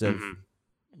 in terms of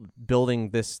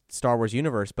building this Star Wars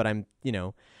universe. But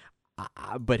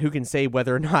but who can say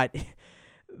whether or not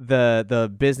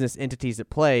the business entities at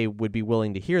play would be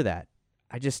willing to hear that?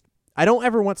 I don't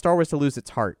ever want Star Wars to lose its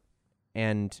heart,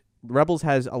 and Rebels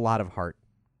has a lot of heart.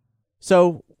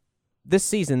 So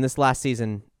this last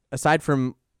season, aside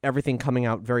from everything coming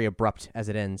out very abrupt as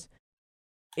it ends,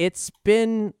 I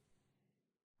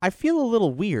feel a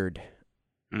little weird.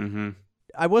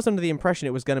 I was under the impression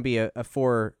it was going to be a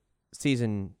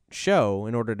 4-season show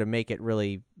in order to make it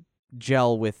really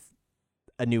gel with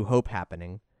A New Hope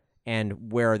happening.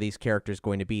 And where are these characters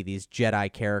going to be? These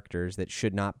Jedi characters that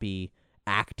should not be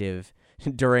active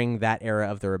during that era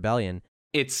of the rebellion.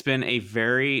 It's been a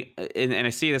very, and I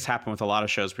see this happen with a lot of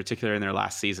shows, particularly in their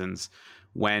last seasons,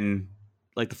 when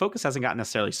the focus hasn't gotten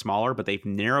necessarily smaller, but they've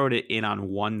narrowed it in on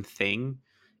one thing,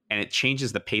 and it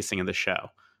changes the pacing of the show.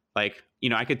 I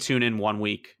could tune in 1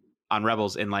 week on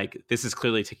Rebels and this is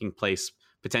clearly taking place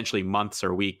potentially months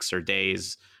or weeks or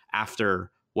days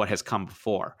after what has come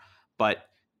before. But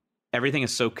everything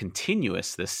is so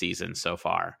continuous this season so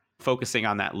far, focusing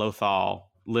on that Lothal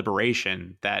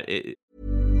liberation that it...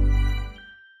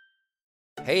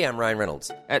 Hey, I'm Ryan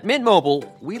Reynolds. At Mint Mobile,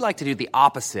 we like to do the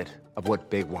opposite of what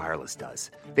Big Wireless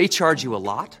does. They charge you a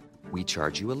lot, we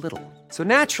charge you a little. So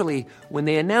naturally, when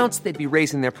they announced they'd be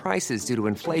raising their prices due to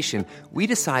inflation, we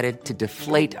decided to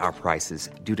deflate our prices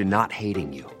due to not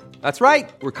hating you. That's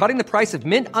right. We're cutting the price of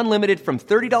Mint Unlimited from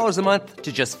 $30 a month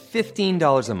to just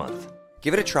 $15 a month.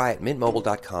 Give it a try at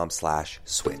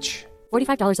mintmobile.com/switch.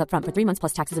 $45 up front for 3 months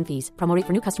plus taxes and fees. Promo rate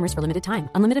for new customers for limited time.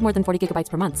 Unlimited more than 40 gigabytes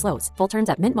per month. Slows full terms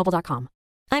at mintmobile.com.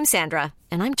 I'm Sandra,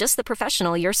 and I'm just the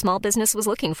professional your small business was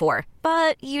looking for.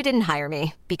 But you didn't hire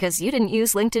me because you didn't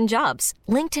use LinkedIn Jobs.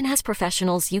 LinkedIn has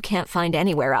professionals you can't find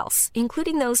anywhere else,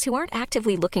 including those who aren't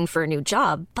actively looking for a new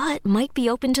job, but might be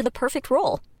open to the perfect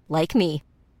role, like me.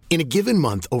 In a given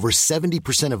month, over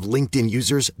 70% of LinkedIn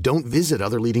users don't visit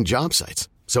other leading job sites.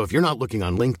 So if you're not looking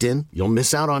on LinkedIn, you'll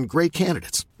miss out on great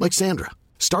candidates like Sandra.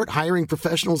 Start hiring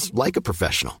professionals like a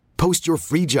professional. Post your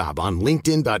free job on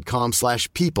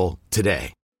linkedin.com/people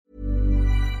today.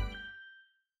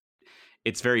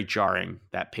 It's very jarring,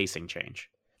 that pacing change.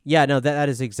 Yeah, no, that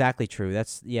is exactly true.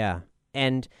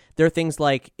 And there are things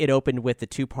like it opened with the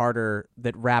 2-parter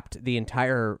that wrapped the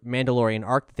entire Mandalorian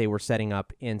arc that they were setting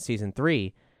up in Season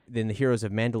 3, in the Heroes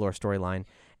of Mandalore storyline.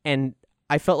 And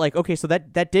I felt like, okay, so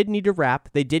that did need to wrap.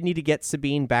 They did need to get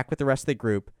Sabine back with the rest of the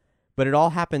group, but it all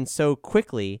happened so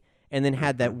quickly and then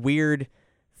had that weird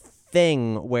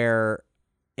thing where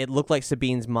it looked like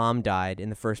Sabine's mom died in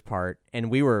the first part,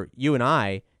 and you and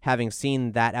I, having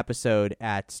seen that episode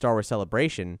at Star Wars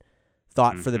Celebration,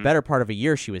 thought for the better part of a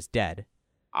year she was dead.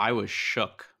 I was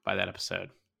shook by that episode.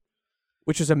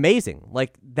 Which was amazing.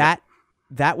 Like, that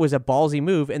that was a ballsy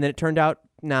move, and then it turned out,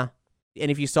 nah. And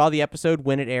if you saw the episode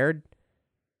when it aired,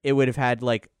 it would have had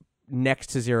like next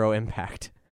to zero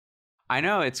impact. I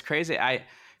know, it's crazy.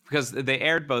 Because they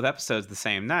aired both episodes the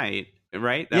same night,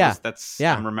 right? Yeah.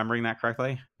 I'm remembering that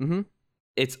correctly. Mm-hmm.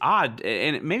 It's odd,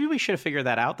 and maybe we should have figured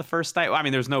that out the first night. Well, I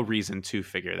mean, there's no reason to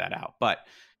figure that out, but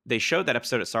they showed that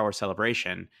episode at Star Wars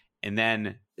Celebration, and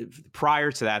then prior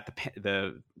to that,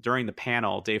 during the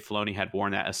panel, Dave Filoni had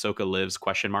worn that Ahsoka Lives ?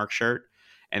 Shirt,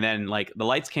 and then like the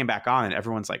lights came back on, and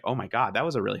everyone's like, "Oh my god, that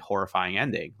was a really horrifying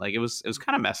ending." Like it was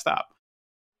kind of messed up,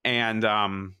 and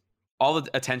all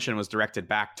the attention was directed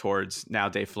back towards now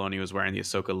Dave Filoni was wearing the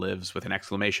Ahsoka Lives with an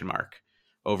exclamation mark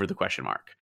over the question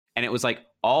mark. And it was like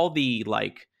all the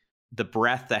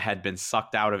breath that had been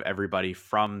sucked out of everybody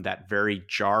from that very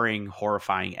jarring,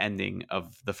 horrifying ending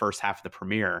of the first half of the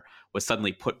premiere was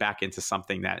suddenly put back into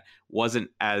something that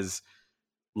wasn't as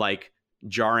like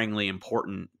jarringly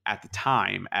important at the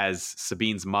time as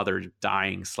Sabine's mother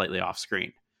dying slightly off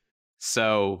screen.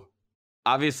 So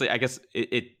obviously, I guess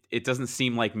it doesn't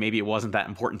seem like maybe it wasn't that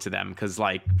important to them, because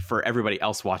like for everybody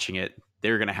else watching it,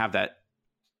 they're going to have that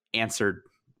answered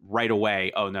right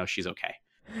away. Oh no, she's okay.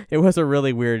 It was a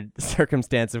really weird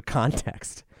circumstance of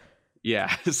context.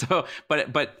 Yeah. So,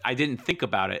 but I didn't think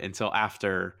about it until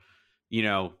after, you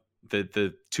know,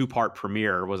 the 2-part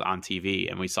premiere was on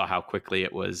TV and we saw how quickly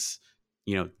it was,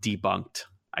 you know, debunked,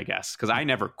 I guess, because I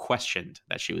never questioned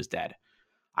that she was dead.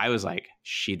 I was like,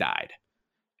 she died.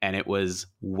 And it was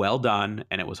well done,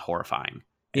 and it was horrifying.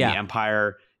 And the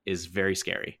Empire is very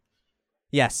scary.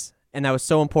 Yes, and that was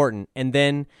so important. And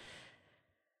then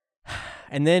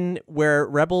where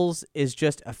Rebels is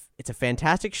just it's a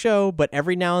fantastic show, but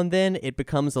every now and then it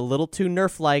becomes a little too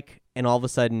Nerf-like, and all of a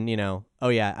sudden, you know, oh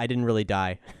yeah, I didn't really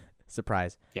die.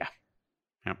 Surprise. Yeah.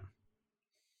 Yep.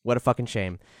 What a fucking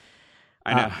shame.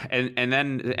 I know.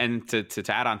 And to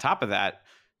add on top of that,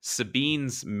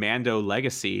 Sabine's Mando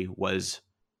legacy was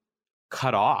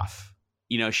cut off.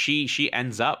 You know, she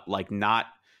ends up like not,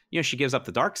 you know, she gives up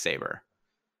the Darksaber.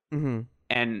 Mm-hmm.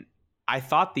 And I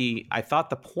thought the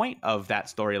point of that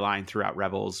storyline throughout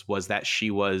Rebels was that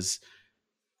she was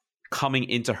coming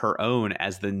into her own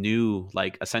as the new,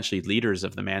 like, essentially leaders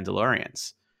of the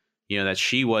Mandalorians. You know, that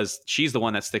she's the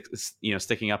one that's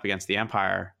sticking up against the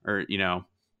Empire, or, you know,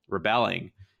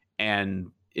 rebelling, and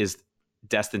is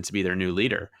destined to be their new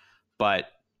leader. But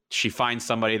she finds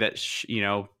somebody that you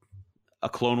know, a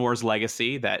Clone Wars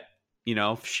legacy that, you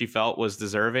know, she felt was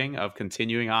deserving of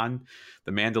continuing on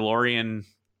the Mandalorian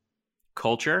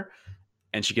culture,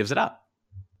 and she gives it up.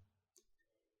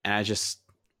 And I just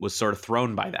was sort of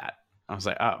thrown by that. I was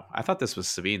like, oh, I thought this was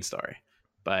Sabine's story,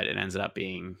 but it ends up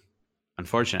being,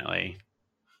 unfortunately,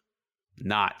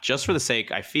 not, just for the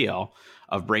sake, I feel,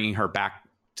 of bringing her back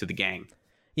to the gang.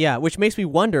 Yeah, which makes me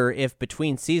wonder if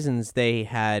between seasons they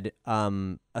had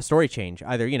a story change,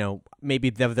 either, you know,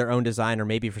 maybe of their own design or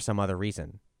maybe for some other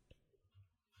reason.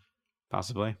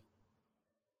 Possibly.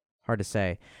 Hard to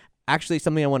say. Actually,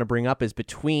 something I want to bring up is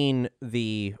between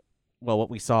what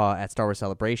we saw at Star Wars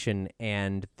Celebration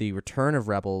and the return of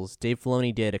Rebels, Dave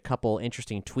Filoni did a couple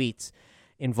interesting tweets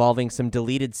involving some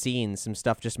deleted scenes, some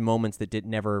stuff, just moments that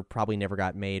probably never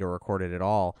got made or recorded at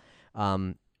all,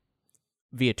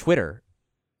 via Twitter.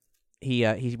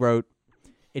 He wrote,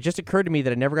 "It just occurred to me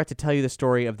that I never got to tell you the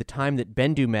story of the time that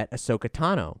Bendu met Ahsoka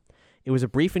Tano. It was a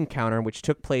brief encounter which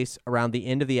took place around the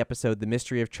end of the episode The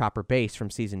Mystery of Chopper Base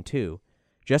from Season 2,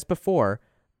 just before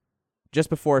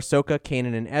Ahsoka,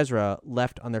 Kanan, and Ezra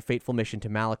left on their fateful mission to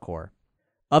Malachor.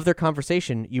 Of their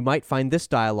conversation, you might find this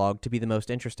dialogue to be the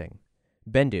most interesting.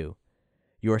 Bendu: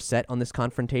 You are set on this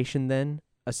confrontation, then?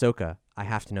 Ahsoka: I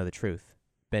have to know the truth.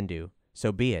 Bendu: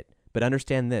 So be it, but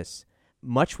understand this.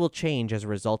 Much will change as a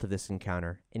result of this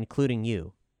encounter, including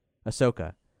you.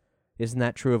 Ahsoka: Isn't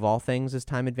that true of all things as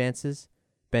time advances?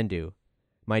 Bendu: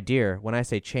 My dear, when I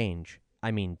say change, I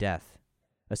mean death.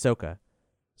 Ahsoka: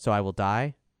 So I will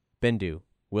die? Bendu: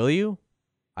 Will you?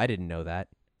 I didn't know that.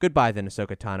 Goodbye then,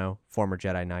 Ahsoka Tano, former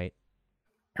Jedi Knight.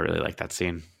 I really like that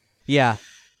scene. Yeah.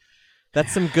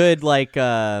 That's some good, like,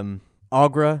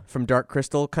 Aughra from Dark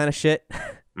Crystal kind of shit.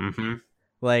 Mm-hmm.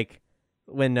 Like,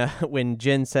 when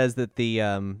Jyn says that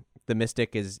the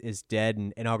mystic is dead,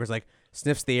 and Aughra's like,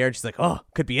 sniffs the air, and she's like, oh,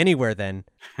 could be anywhere then.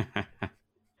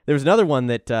 There was another one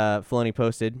that Filoni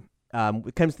posted,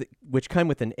 which came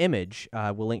with an image,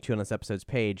 we'll link to on this episode's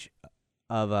page,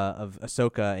 of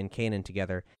Ahsoka and Kanan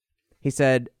together. He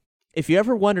said, if you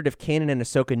ever wondered if Kanan and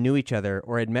Ahsoka knew each other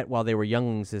or had met while they were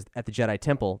younglings at the Jedi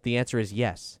Temple, the answer is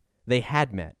yes. They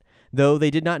had met, though they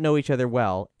did not know each other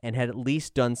well and had at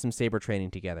least done some saber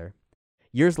training together.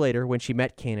 Years later, when she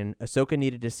met Kanan, Ahsoka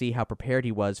needed to see how prepared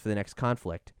he was for the next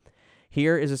conflict.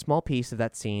 Here is a small piece of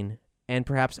that scene, and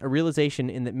perhaps a realization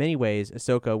in that many ways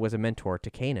Ahsoka was a mentor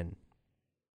to Kanan.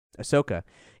 Ahsoka,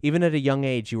 even at a young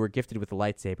age you were gifted with a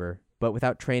lightsaber, but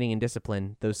without training and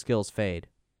discipline, those skills fade.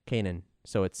 Kanan,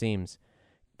 so it seems.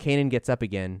 Kanan gets up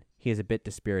again. He is a bit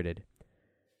dispirited.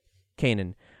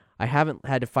 Kanan, I haven't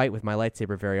had to fight with my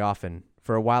lightsaber very often.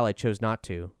 For a while I chose not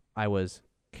to.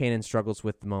 Kanan struggles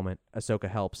with the moment. Ahsoka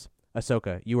helps.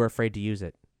 Ahsoka, you were afraid to use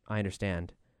it. I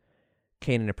understand.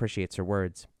 Kanan appreciates her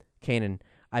words. Kanan,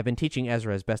 I've been teaching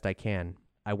Ezra as best I can.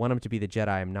 I want him to be the Jedi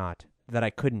I'm not, that I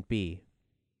couldn't be.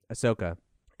 Ahsoka,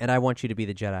 and I want you to be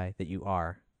the Jedi that you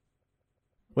are.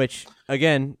 Which,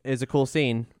 again, is a cool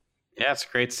scene. Yeah, it's a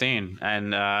great scene.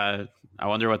 And I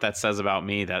wonder what that says about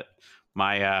me, that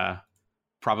my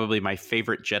probably my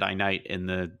favorite Jedi Knight in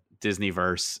the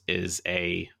Disneyverse is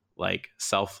a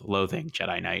self-loathing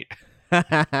Jedi Knight.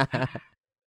 I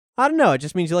don't know. It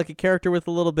just means you like a character with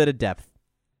a little bit of depth.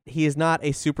 He is not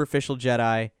a superficial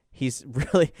Jedi. He's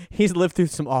lived through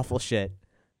some awful shit.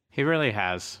 He really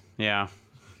has. Yeah.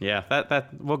 Yeah, that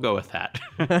we'll go with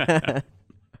that.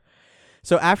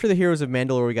 So after the Heroes of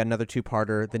Mandalore, we got another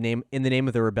two-parter, In the Name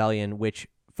of the Rebellion, which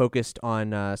focused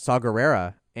on Saw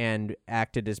Gerrera and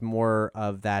acted as more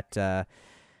of that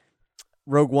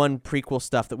Rogue One prequel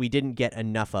stuff that we didn't get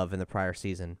enough of in the prior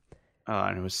season.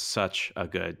 And it was such a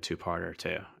good two-parter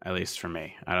too, at least for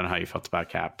me. I don't know how you felt about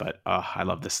Cap, but I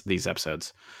love these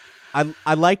episodes.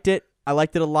 I liked it. I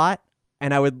liked it a lot,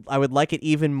 and I would like it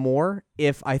even more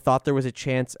if I thought there was a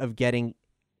chance of getting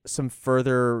some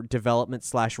further development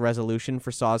 / resolution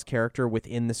for Saw's character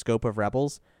within the scope of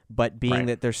Rebels. But being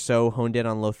that they're so honed in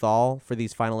on Lothal for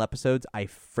these final episodes, I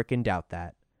freaking doubt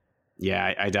that.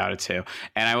 Yeah, I doubt it too.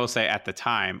 And I will say at the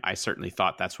time, I certainly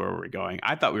thought that's where we were going.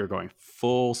 I thought we were going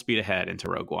full speed ahead into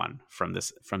Rogue One from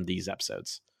these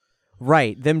episodes.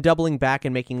 Right. Them doubling back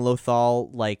and making Lothal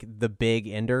like the big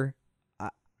ender.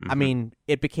 I mean,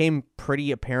 it became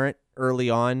pretty apparent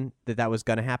early on that was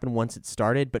going to happen once it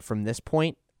started. But from this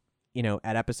point,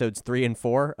 at episodes 3 and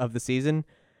 4 of the season,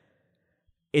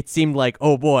 it seemed like,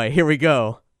 oh boy, here we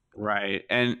go. Right.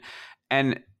 And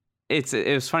it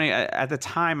was funny. At the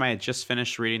time, I had just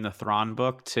finished reading the Thrawn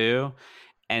book too,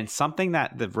 and something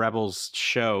that the Rebels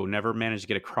show never managed to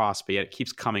get across, but yet it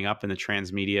keeps coming up in the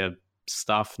transmedia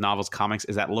stuff, novels, comics,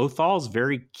 is that Lothal is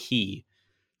very key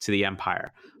to the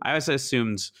Empire. I always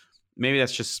assumed, maybe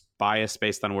that's just bias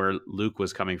based on where Luke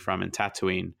was coming from in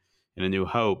Tatooine in A New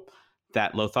Hope,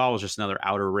 that Lothal was just another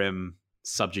Outer Rim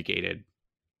subjugated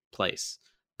place.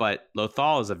 But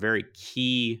Lothal is a very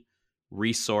key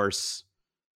resource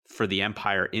for the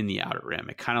Empire in the Outer Rim.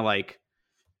 It kind of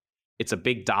it's a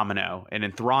big domino. And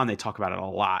in Thrawn, they talk about it a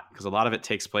lot because a lot of it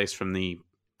takes place from the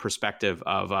perspective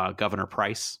of Governor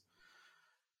Pryce.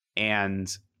 And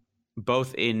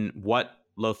both in what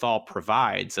Lothal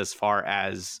provides as far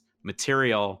as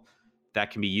material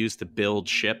that can be used to build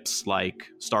ships like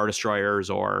Star Destroyers,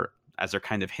 or as they're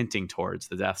kind of hinting towards,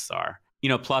 the Death Star.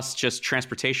 Plus just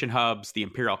transportation hubs, the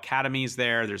Imperial Academy is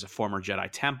there. There's a former Jedi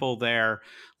Temple there.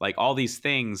 All these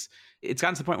things. It's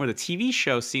gotten to the point where the TV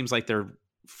show seems like they're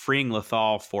freeing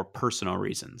Lothal for personal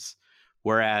reasons.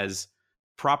 Whereas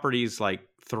properties like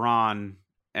Thrawn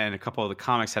and a couple of the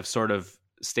comics have sort of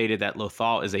stated that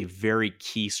Lothal is a very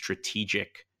key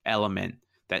strategic element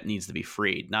that needs to be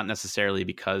freed. Not necessarily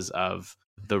because of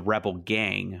the rebel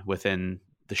gang within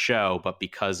the show, but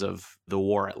because of the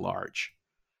war at large.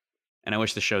 And I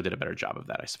wish the show did a better job of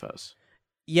that, I suppose.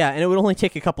 Yeah, and it would only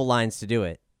take a couple lines to do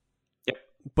it. Yep.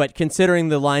 But considering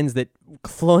the lines that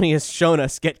Filoni has shown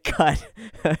us get cut,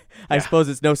 I suppose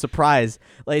it's no surprise.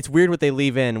 It's weird what they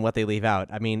leave in and what they leave out.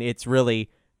 I mean, it's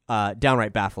really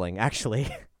downright baffling, actually.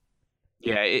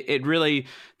 Yeah,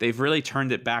 they've really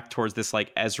turned it back towards this,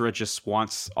 Ezra just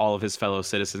wants all of his fellow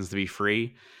citizens to be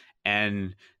free.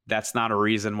 And that's not a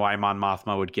reason why Mon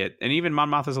Mothma would get, and even Mon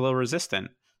Mothma's a little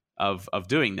resistant of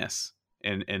doing this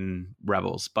in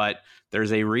Rebels, but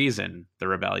there's a reason the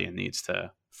rebellion needs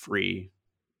to free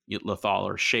Lothal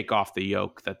or shake off the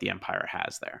yoke that the Empire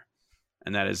has there,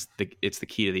 and that is it's the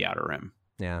key to the Outer Rim.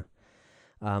 Yeah.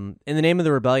 In the Name of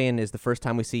the Rebellion is the first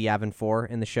time we see Yavin 4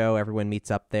 in the show. Everyone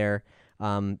meets up there.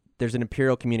 There's an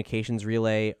Imperial communications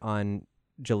relay on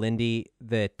Jalindi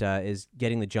that is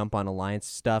getting the jump on Alliance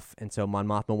stuff, and so Mon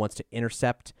Mothma wants to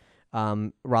intercept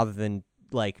rather than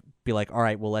be like, all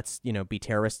right, well, let's be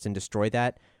terrorists and destroy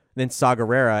that. Then Saw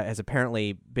Gerrera has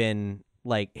apparently been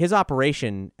his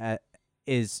operation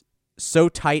is so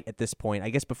tight at this point, I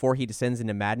guess before he descends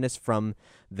into madness from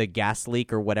the gas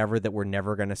leak or whatever that we're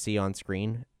never going to see on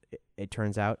screen, it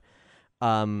turns out.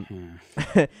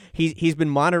 He's been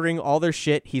monitoring all their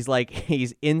shit.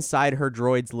 He's inside her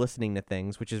droids listening to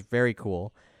things, which is very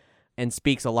cool, and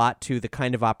speaks a lot to the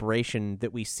kind of operation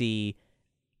that we see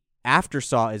after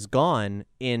Saw is gone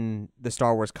in the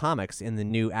Star Wars comics in the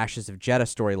new Ashes of Jedha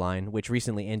storyline, which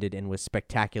recently ended and was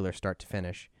spectacular start to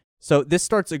finish. So this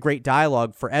starts a great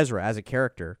dialogue for Ezra as a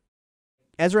character.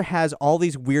 Ezra has all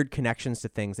these weird connections to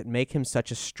things that make him such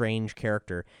a strange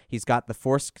character. He's got the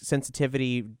Force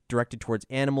sensitivity directed towards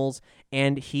animals,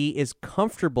 and he is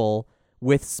comfortable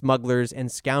with smugglers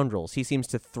and scoundrels. He seems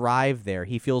to thrive there.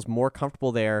 He feels more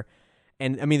comfortable there.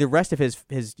 And I mean, the rest of his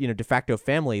de facto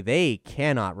family, they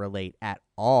cannot relate at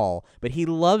all. But he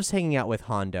loves hanging out with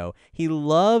Hondo. He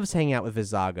loves hanging out with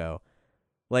Vizago.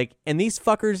 And these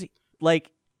fuckers,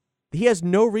 he has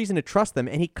no reason to trust them,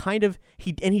 and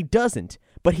he doesn't,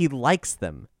 but he likes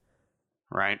them.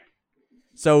 Right.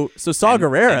 So Saw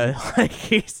Gerrera,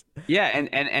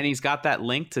 and he's got that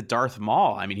link to Darth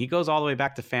Maul. I mean, he goes all the way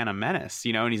back to Phantom Menace,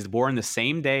 and he's born the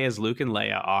same day as Luke and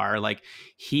Leia are.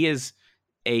 He is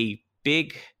a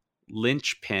big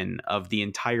linchpin of the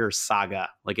entire saga.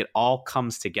 It all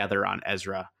comes together on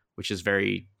Ezra, which is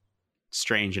very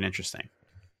strange and interesting.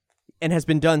 And has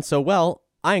been done so well,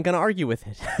 I ain't gonna argue with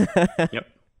it. Yep.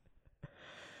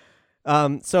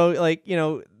 So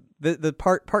the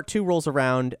part 2 rolls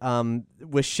around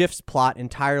with shifts plot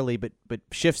entirely, but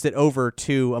shifts it over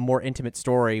to a more intimate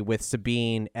story with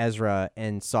Sabine, Ezra,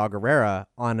 and Saw Gerrera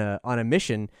on a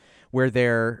mission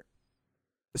where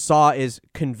Saw is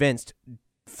convinced,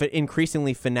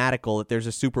 increasingly fanatical, that there's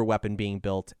a super weapon being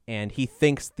built, and he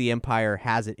thinks the Empire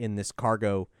has it in this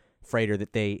cargo freighter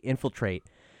that they infiltrate.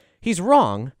 He's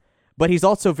wrong, but he's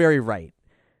also very right.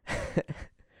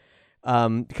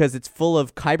 Because it's full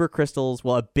of kyber crystals,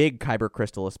 a big kyber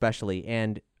crystal especially,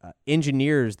 and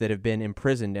engineers that have been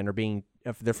imprisoned and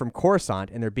they're from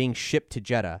Coruscant, and they're being shipped to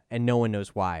Jedha, and no one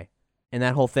knows why. And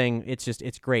that whole thing,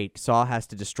 it's great. Saw has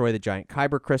to destroy the giant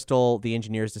kyber crystal. The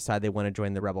engineers decide they want to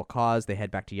join the rebel cause. They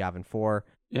head back to Yavin 4.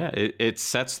 Yeah, it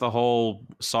sets the whole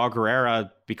Saw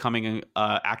Gerrera becoming an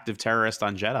active terrorist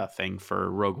on Jedha thing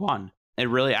for Rogue One. It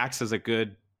really acts as a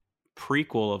good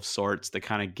prequel of sorts to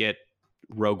kind of get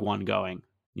Rogue One going.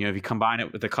 If you combine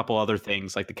it with a couple other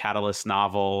things like the Catalyst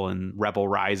novel and Rebel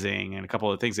Rising and a couple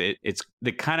of things, it's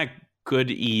the kind of good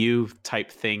EU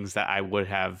type things that I would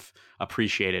have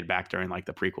appreciated back during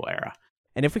the prequel era.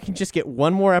 And if we can just get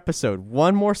one more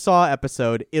Saw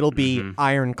episode, it'll be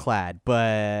ironclad.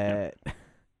 But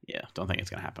yeah, don't think it's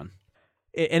gonna happen.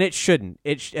 And it shouldn't.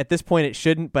 At this point, it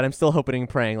shouldn't. But I'm still hoping and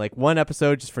praying. One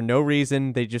episode just for no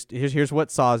reason. They just here's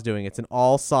what Saw's doing. It's an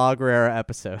all Saw Gerrera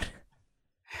episode.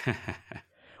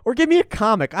 Or give me a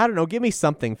comic. I don't know. Give me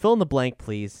something. Fill in the blank,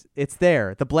 please. It's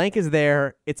there. The blank is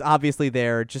there. It's obviously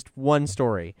there. Just one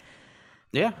story.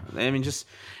 Yeah, I mean,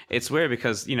 it's weird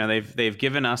because they've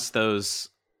given us those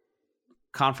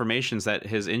confirmations that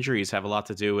his injuries have a lot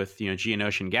to do with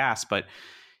Geonosian gas, but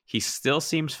he still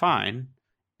seems fine,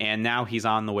 and now he's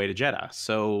on the way to Jedha.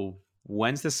 So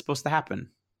when's this supposed to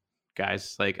happen,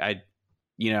 guys? Where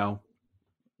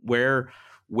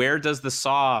does the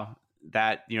Saw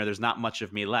that there's not much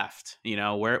of me left?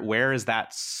 Where is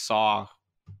that Saw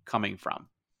coming from?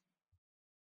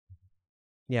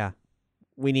 Yeah,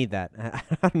 we need that. I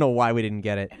don't know why we didn't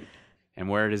get it. And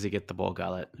where does he get the Bull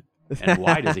Gullet? And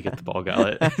why does he get the Bull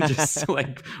Gullet? Just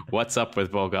what's up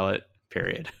with Bull Gullet?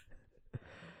 Period.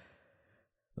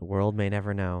 The world may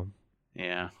never know.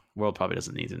 Yeah, world probably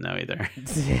doesn't need to know either.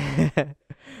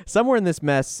 Somewhere in this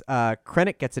mess,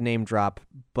 Krennic gets a name drop,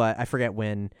 but I forget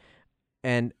when.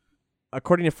 And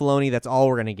according to Filoni, that's all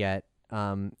we're going to get.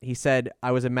 He said,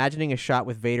 I was imagining a shot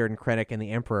with Vader and Krennic and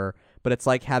the Emperor, but it's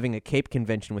like having a cape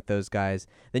convention with those guys.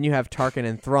 Then you have Tarkin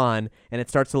and Thrawn, and it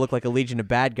starts to look like a legion of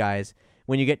bad guys.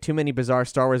 When you get too many bizarre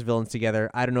Star Wars villains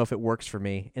together, I don't know if it works for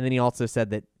me. And then he also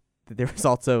said that there was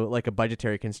also a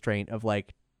budgetary constraint of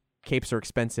capes are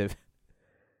expensive.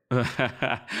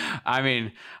 I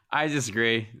mean, I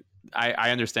disagree. I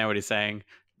understand what he's saying.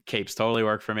 Capes totally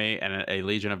work for me, and a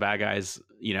legion of bad guys,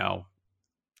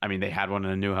 I mean, they had one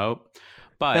in A New Hope,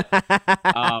 but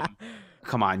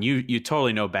come on, you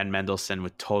totally know Ben Mendelsohn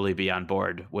would totally be on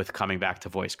board with coming back to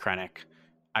voice Krennic.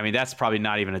 I mean, that's probably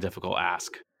not even a difficult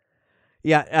ask.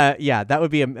 Yeah, that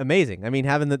would be amazing. I mean,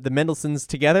 having the Mendelssohns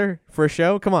together for a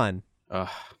show, come on. Ugh,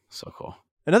 so cool.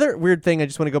 Another weird thing I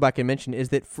just want to go back and mention is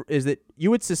that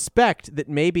you would suspect that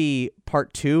maybe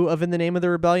part 2 of In the Name of the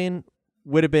Rebellion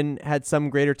would have had some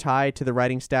greater tie to the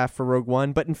writing staff for Rogue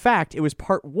One, but in fact, it was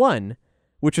part 1,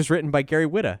 which was written by Gary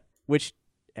Whitta, which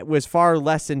was far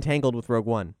less entangled with Rogue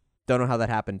One. Don't know how that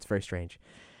happened. It's very strange.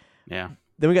 Yeah.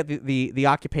 then we got the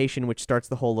occupation, which starts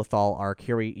the whole Lothal arc.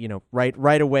 Here we,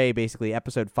 right away, basically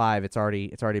episode 5. It's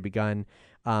already begun.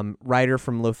 Ryder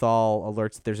from Lothal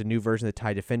alerts that there's a new version of the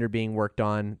TIE Defender being worked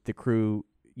on. The crew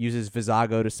uses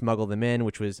Vizago to smuggle them in,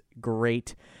 which was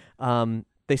great.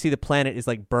 They see the planet is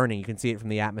like burning. You can see it from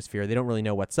the atmosphere. They don't really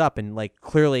know what's up, and like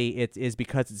clearly it is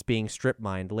because it's being strip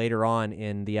mined. Later on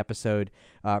in the episode,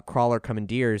 Crawler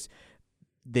Commandeers,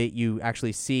 that you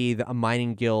actually see a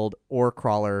mining guild or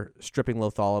Crawler stripping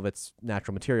Lothal of its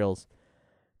natural materials.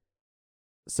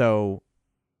 So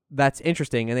that's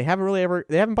interesting, and they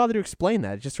haven't bothered to explain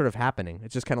that. It's just sort of happening.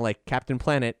 It's just kind of like Captain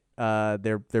Planet.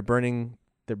 They're burning,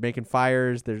 they're making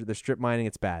fires, they're strip mining.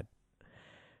 It's bad,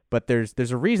 but there's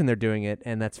a reason they're doing it,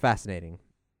 and that's fascinating.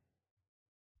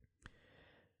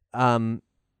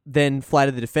 Then Flight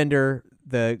of the Defender,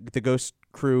 the Ghost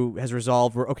crew has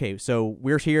resolved.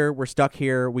 We're here, we're stuck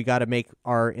here. We got to make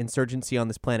our insurgency on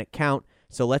this planet count.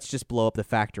 So let's just blow up the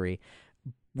factory.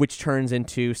 Which turns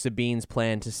into Sabine's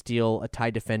plan to steal a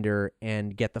TIE Defender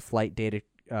and get the flight data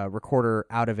recorder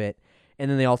out of it. And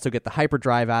then they also get the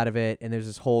hyperdrive out of it, and there's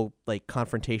this whole like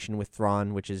confrontation with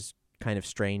Thrawn, which is kind of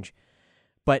strange.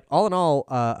 But all in all,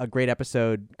 a great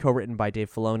episode, co-written by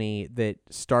Dave Filoni, that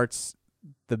starts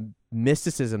the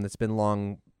mysticism that's been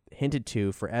long hinted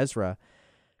to for Ezra,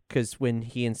 because when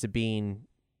he and Sabine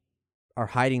are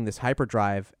hiding this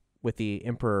hyperdrive with the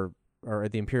Emperor or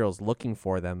the Imperials looking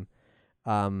for them,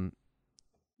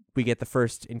 we get the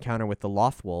first encounter with the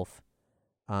Lothwolf,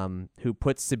 who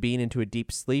puts Sabine into a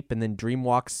deep sleep and then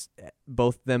dreamwalks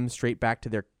both them straight back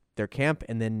to their camp,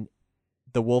 and then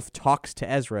the wolf talks to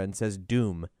Ezra and says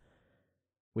Doom,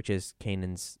 which is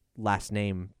Kanan's last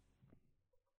name.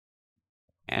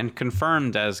 And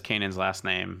confirmed as Kanan's last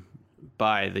name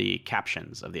by the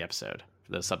captions of the episode,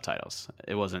 the subtitles.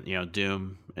 It wasn't,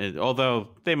 Doom, although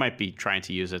they might be trying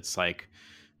to use it's like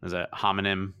as a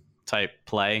homonym type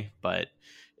play, but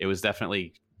it was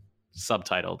definitely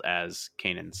subtitled as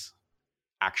Kanan's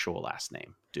actual last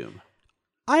name, Doom.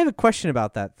 I have a question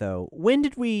about that though. When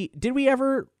did we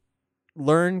ever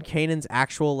learn Kanan's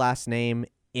actual last name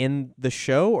in the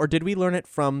show, or did we learn it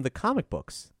from the comic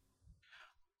books?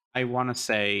 I want to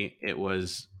say it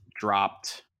was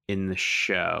dropped in the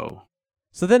show.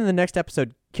 So then in the next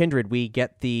episode, Kindred, we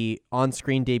get the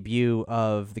on-screen debut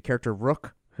of the character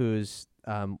Rook, who's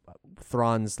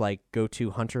Thrawn's like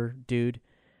go-to hunter dude,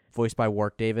 voiced by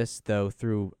Warwick Davis, though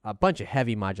through a bunch of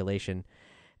heavy modulation.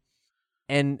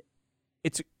 And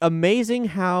it's amazing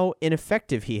how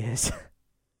ineffective he is.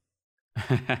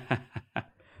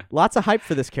 Lots of hype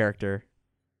for this character.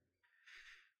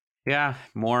 Yeah,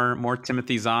 more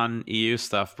Timothy Zahn EU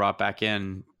stuff brought back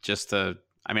in just to,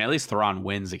 at least Thrawn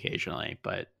wins occasionally,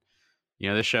 but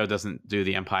this show doesn't do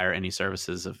the Empire any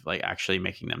services of like actually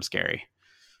making them scary.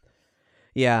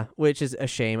 Yeah, which is a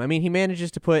shame. He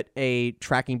manages to put a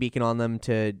tracking beacon on them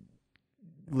to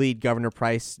lead Governor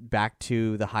Price back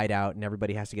to the hideout, and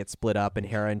everybody has to get split up, and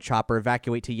Hera and Chopper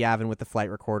evacuate to Yavin with the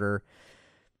flight recorder.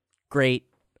 Great.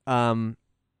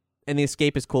 And the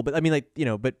escape is cool, but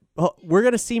but we're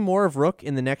going to see more of Rook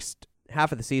in the next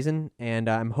half of the season, and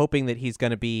I'm hoping that he's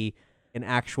going to be an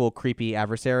actual creepy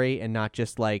adversary and not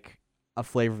just like a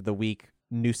flavor of the week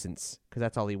nuisance, because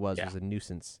that's all he was a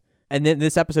nuisance. And then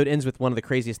this episode ends with one of the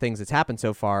craziest things that's happened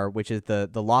so far, which is the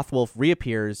Lothwolf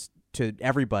reappears to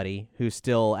everybody who's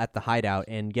still at the hideout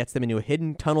and gets them into a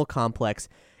hidden tunnel complex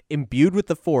imbued with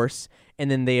the Force,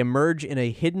 and then they emerge in a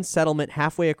hidden settlement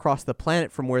halfway across the planet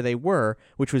from where they were,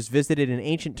 which was visited in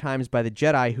ancient times by the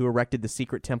Jedi who erected the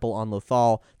secret temple on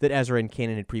Lothal that Ezra and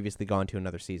Kanan had previously gone to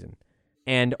another season.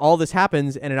 And all this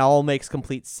happens, and it all makes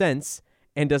complete sense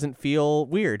and doesn't feel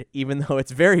weird, even though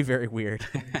it's very, very weird.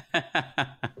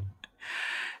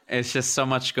 It's just so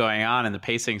much going on, and the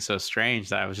pacing's so strange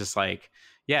that I was just like,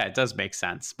 yeah, it does make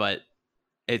sense, but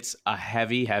it's a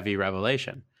heavy, heavy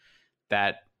revelation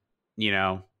that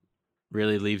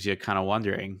really leaves you kind of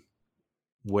wondering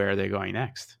where they're going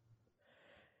next.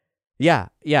 Yeah.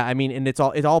 And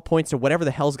it all points to whatever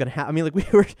the hell's going to happen.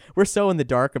 We're so in the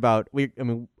dark about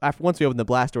once we open the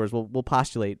blast doors, we'll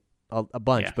postulate a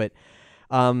bunch. Yeah.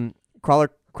 But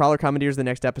Crawler Commandeers the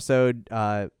next episode.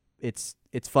 It's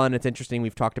fun. It's interesting.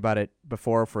 We've talked about it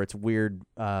before for its weird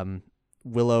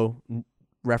Willow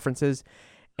references.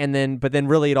 But then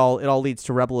really it all leads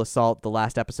to Rebel Assault, the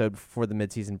last episode before the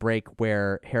mid-season break,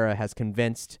 where Hera has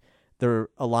convinced the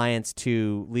Alliance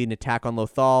to lead an attack on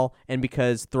Lothal, and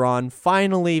because Thrawn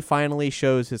finally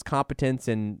shows his competence,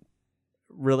 and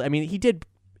really, he did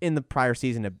in the prior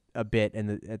season a bit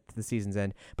at the season's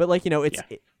end, but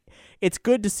it's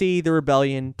good to see the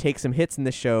rebellion take some hits in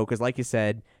this show, because like you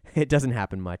said, it doesn't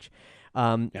happen much.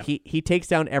 He takes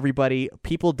down everybody.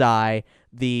 People die.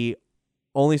 The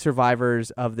only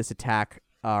survivors of this attack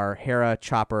are Hera,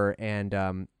 Chopper, and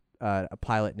a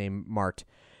pilot named Mart.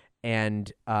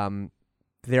 And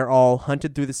they're all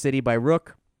hunted through the city by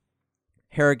Rook.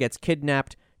 Hera gets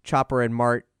kidnapped. Chopper and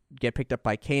Mart get picked up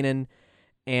by Kanan.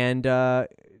 And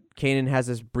Kanan has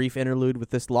this brief interlude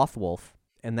with this Lothwolf.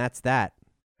 And that's that.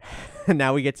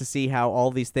 Now we get to see how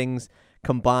all these things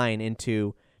combine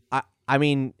into... I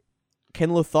mean, can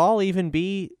Lothal even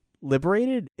be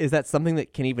liberated? Is that something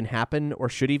that can even happen or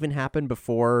should even happen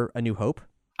before A New Hope?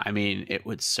 I mean, it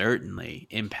would certainly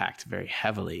impact very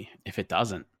heavily if it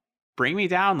doesn't. Bring me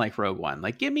down like Rogue One.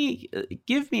 Like give me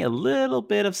a little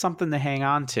bit of something to hang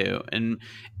on to. And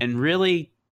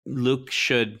really, Luke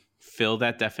should fill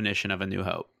that definition of A New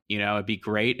Hope. You know, it'd be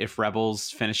great if Rebels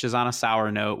finishes on a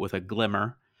sour note with a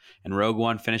glimmer, and Rogue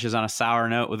One finishes on a sour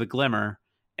note with a glimmer,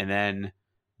 and then,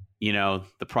 you know,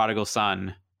 the prodigal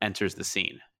son enters the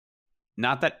scene.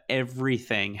 Not that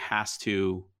everything has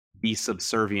to be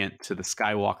subservient to the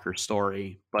Skywalker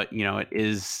story, but, you know, it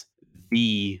is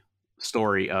the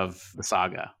story of the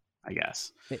saga, I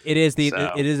guess. It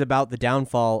is about the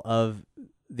downfall of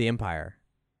the Empire.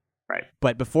 Right.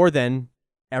 But before then,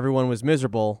 everyone was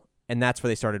miserable, and that's where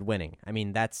they started winning. I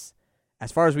mean, that's,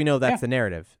 as far as we know, that's the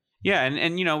narrative. Yeah,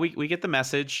 and you know, we get the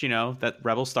message, you know, that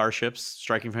Rebel starships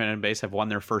striking from enemy base have won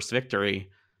their first victory.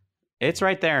 It's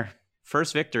right there.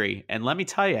 First victory. And let me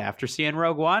tell you, after seeing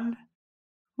Rogue One,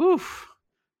 oof,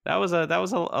 that was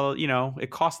a you know,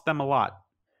 it cost them a lot.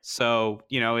 So,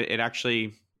 you know, it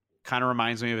actually kind of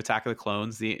reminds me of Attack of the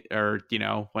Clones, you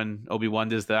know, when Obi-Wan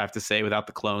does that, I have to say, without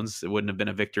the clones, it wouldn't have been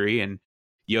a victory. And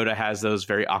Yoda has those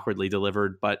very awkwardly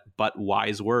delivered but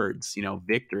wise words, you know,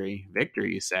 victory,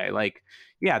 you say. Like,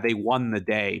 yeah, they won the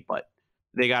day, but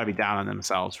they got to be down on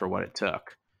themselves for what it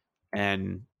took.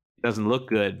 And it doesn't look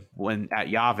good when at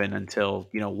Yavin until,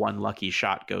 you know, one lucky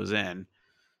shot goes in.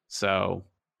 So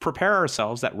prepare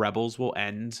ourselves that Rebels will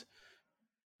end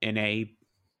in a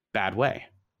bad way.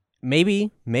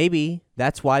 Maybe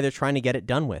that's why they're trying to get it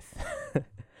done with.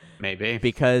 Maybe.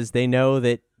 Because they know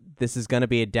that this is going to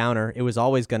be a downer. It was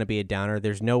always going to be a downer.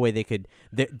 There's no way they could...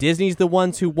 Disney's the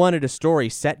ones who wanted a story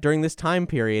set during this time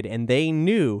period, and they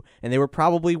knew, and they were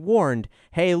probably warned,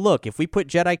 hey, look, if we put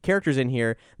Jedi characters in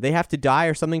here, they have to die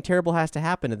or something terrible has to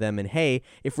happen to them, and hey,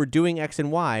 if we're doing X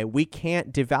and Y, we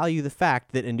can't devalue the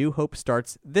fact that A New Hope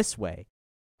starts this way.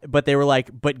 But they were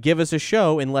like, but give us a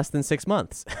show in less than 6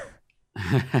 months.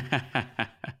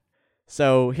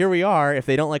 So here we are. If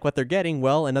they don't like what they're getting,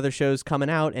 well, another show's coming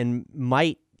out and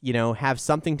might, you know, have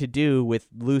something to do with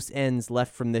loose ends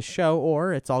left from this show,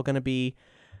 or it's all going to be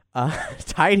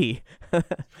tidy.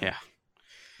 Yeah.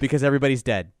 Because everybody's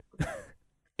dead.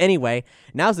 Anyway,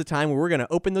 now's the time where we're going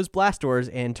to open those blast doors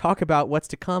and talk about what's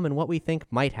to come and what we think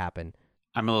might happen.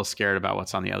 I'm a little scared about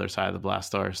what's on the other side of the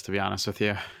blast doors, to be honest with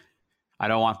you. I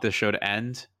don't want this show to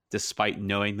end, despite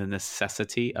knowing the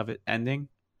necessity of it ending.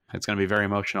 It's going to be very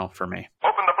emotional for me.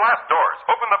 Open the blast doors!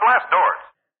 Open the blast doors!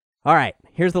 All right,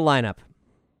 here's the lineup.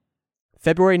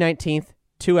 February 19th,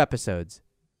 2 episodes.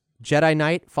 Jedi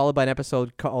Knight, followed by an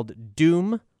episode called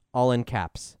Doom, all in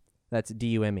caps. That's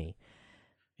D-U-M-E.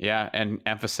 Yeah, and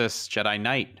emphasis Jedi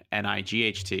Knight,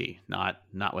 N-I-G-H-T, not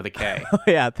with a K. Oh,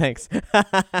 yeah, thanks.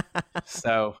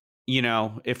 So, you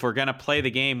know, if we're going to play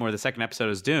the game where the second episode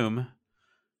is Doom,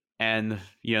 and,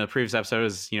 you know, the previous episode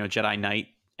is, you know, Jedi Knight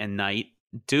and Knight,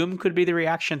 Doom could be the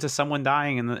reaction to someone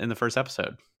dying in the first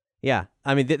episode. Yeah,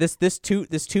 I mean, this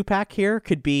two-pack here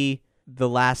could be the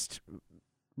last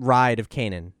ride of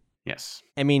Kanan. Yes.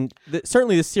 I mean,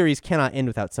 certainly the series cannot end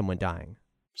without someone dying.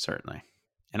 Certainly.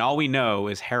 And all we know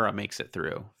is Hera makes it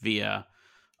through via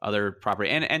other property.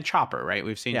 And Chopper, right?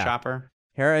 We've seen Chopper.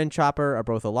 Hera and Chopper are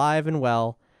both alive and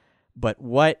well, but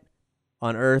what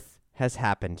on earth has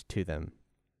happened to them?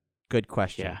 Good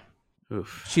question. Yeah.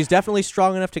 Oof. She's definitely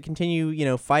strong enough to continue, you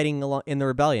know, fighting in the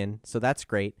rebellion, so that's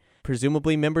great.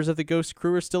 Presumably members of the Ghost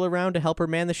crew are still around to help her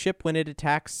man the ship when it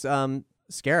attacks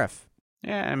Scarif.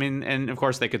 Yeah, I mean, and of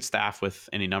course they could staff with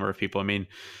any number of people. I mean,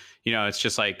 you know, it's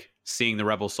just like seeing the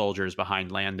rebel soldiers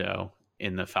behind Lando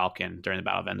in the Falcon during the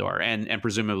Battle of Endor, and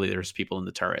presumably there's people in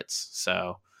the turrets.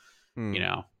 So, you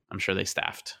know, I'm sure they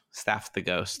staffed the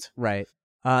Ghost. Right.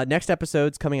 Next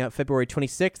episode's coming out February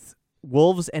 26th,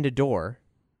 Wolves and a Door,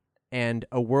 and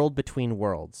A World Between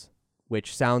Worlds,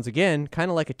 which sounds, again, kind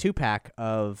of like a two-pack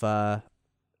of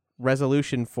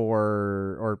resolution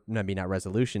or maybe not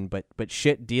resolution, but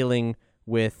shit dealing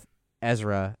with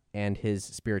Ezra and his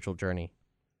spiritual journey.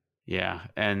 Yeah,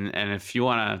 and if you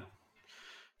want to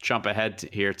jump ahead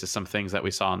here to some things that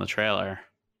we saw in the trailer.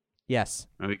 Yes.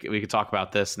 We could talk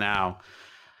about this now.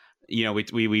 you know,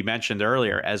 we mentioned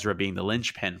earlier Ezra being the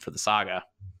linchpin for the saga,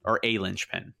 or a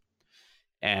linchpin,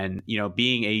 and, you know,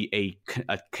 being a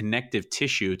connective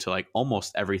tissue to like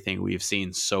almost everything we've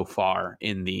seen so far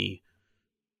in the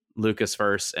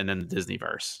Lucasverse and then the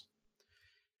Disneyverse.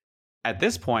 At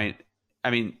this point, I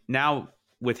mean, now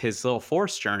with his little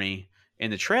Force journey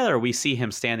in the trailer, we see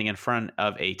him standing in front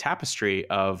of a tapestry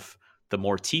of the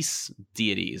Mortis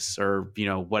deities, or, you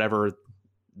know, whatever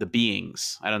the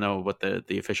beings. I don't know what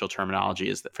the official terminology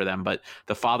is for them, but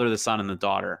the father, the son, and the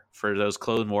daughter. For those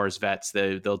Clone Wars vets,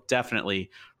 they'll definitely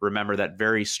remember that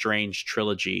very strange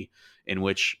trilogy in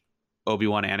which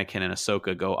Obi-Wan, Anakin, and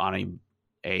Ahsoka go on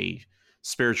a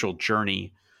spiritual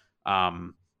journey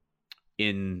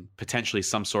in potentially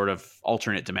some sort of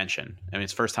alternate dimension. I mean,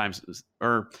 it's first time,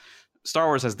 or Star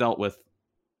Wars has dealt with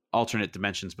alternate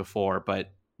dimensions before,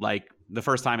 but like the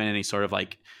first time in any sort of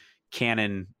like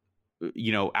canon,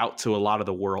 you know, out to a lot of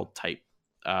the world type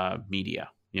media,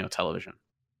 you know, television.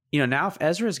 You know, now if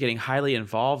Ezra is getting highly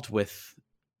involved with,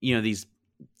 you know, these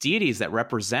deities that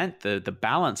represent the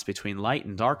balance between light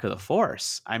and dark of the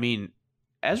Force, I mean,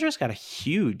 Ezra's got a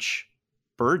huge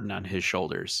burden on his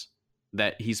shoulders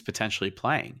that he's potentially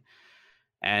playing.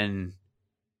 And,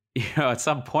 you know, at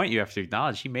some point you have to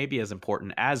acknowledge he may be as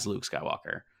important as Luke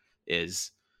Skywalker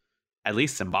is, at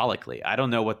least symbolically. I don't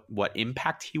know what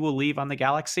impact he will leave on the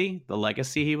galaxy, the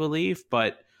legacy he will leave,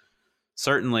 but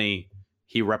certainly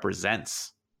he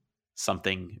represents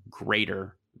something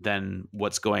greater than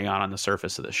what's going on the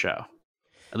surface of the show.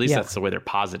 At least that's the way they're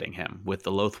positing him, with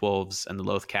the Loth Wolves and the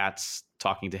Loth Cats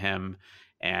talking to him,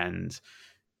 and,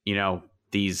 you know,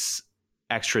 these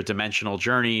extra dimensional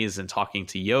journeys and talking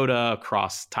to Yoda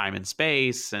across time and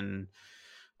space. And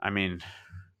I mean,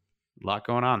 a lot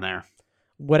going on there.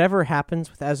 Whatever happens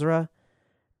with Ezra,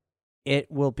 it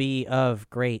will be of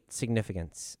great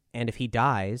significance. And if he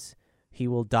dies, he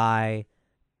will die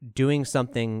doing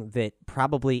something that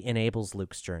probably enables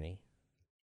Luke's journey.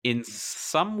 In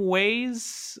some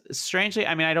ways, strangely,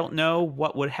 I mean, I don't know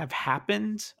what would have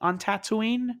happened on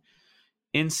Tatooine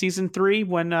in season 3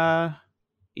 when,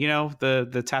 you know,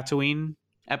 the Tatooine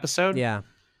episode. Yeah.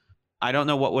 I don't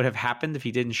know what would have happened if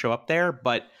he didn't show up there,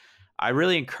 but I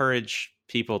really encourage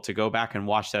people to go back and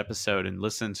watch that episode and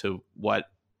listen to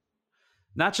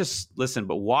not just listen,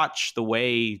 but watch the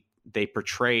way they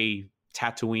portray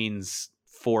Tatooine's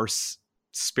Force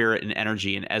spirit and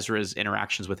energy, and Ezra's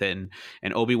interactions with it,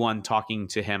 and Obi-Wan talking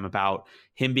to him about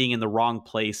him being in the wrong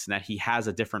place and that he has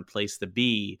a different place to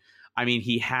be. I mean,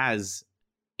 he has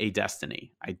a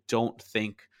destiny. I don't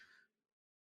think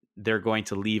they're going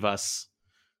to leave us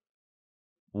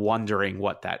wondering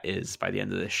what that is by the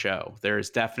end of the show. There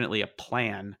is definitely a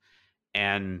plan,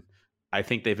 and I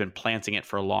think they've been planting it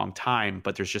for a long time,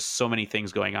 but there's just so many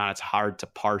things going on. It's hard to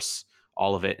parse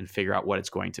all of it and figure out what it's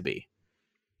going to be.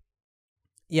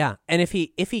 Yeah, and if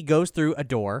he goes through a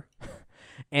door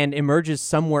and emerges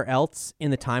somewhere else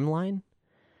in the timeline,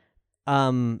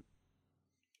 I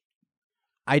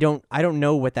don't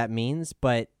know what that means,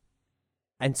 but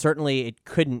and certainly it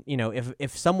couldn't, you know,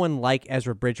 if someone like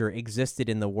Ezra Bridger existed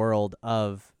in the world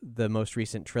of the most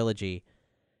recent trilogy,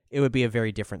 it would be a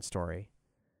very different story.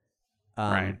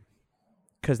 Right.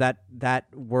 Because that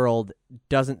world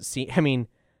doesn't seem, I mean,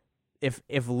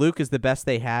 if Luke is the best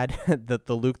they had,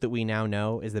 the Luke that we now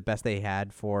know is the best they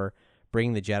had for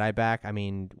bringing the Jedi back, I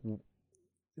mean,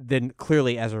 then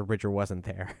clearly Ezra Bridger wasn't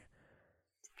there.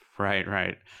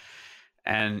 Right.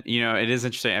 And, you know, it is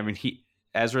interesting. I mean,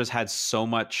 Ezra's had so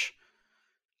much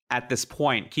at this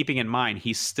point, keeping in mind,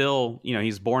 he's still, you know,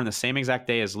 he's born the same exact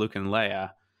day as Luke and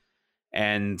Leia.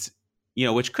 And, you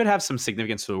know, which could have some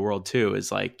significance to the world too,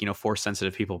 is like, you know, Force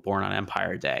sensitive people born on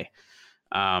Empire Day.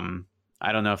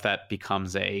 I don't know if that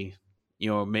becomes a, you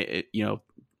know,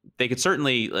 they could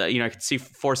certainly, you know, I could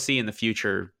foresee in the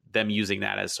future them using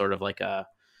that as sort of like a,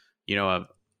 you know,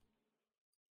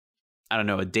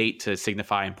 a date to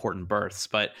signify important births,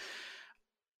 but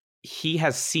he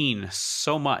has seen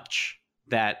so much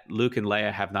that Luke and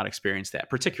Leia have not experienced that,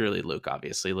 particularly Luke,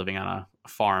 obviously living on a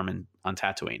farm and on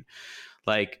Tatooine.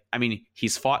 Like, I mean,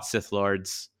 he's fought Sith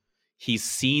Lords. He's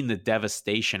seen the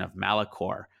devastation of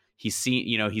Malachor. He's seen,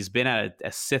 you know, he's been at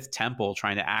a Sith temple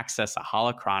trying to access a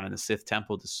holocron in the Sith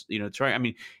temple to, you know, I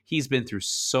mean, he's been through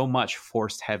so much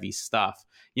Force heavy stuff.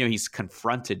 You know, he's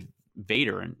confronted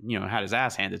Vader and, you know, had his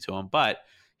ass handed to him, but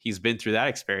he's been through that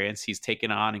experience. He's taken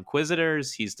on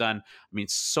Inquisitors. He's done, I mean,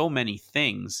 so many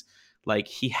things. Like,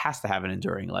 he has to have an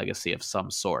enduring legacy of some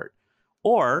sort.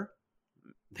 Or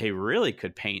they really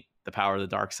could paint the power of the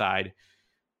dark side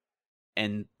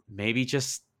and maybe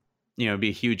just, you know, be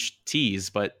a huge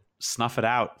tease, but snuff it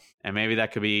out. And maybe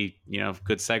that could be,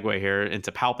 good segue here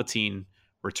into Palpatine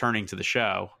returning to the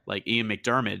show, like Ian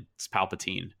McDermott's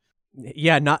Palpatine.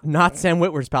 Yeah, not Sam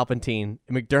Witwer's Palpatine,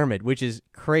 McDermott, which is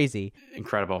crazy.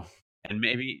 Incredible. And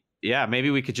maybe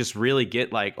we could just really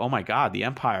get like, oh my God, the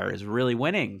Empire is really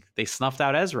winning. They snuffed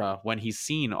out Ezra when he's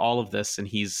seen all of this and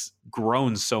he's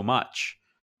grown so much,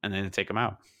 and then take him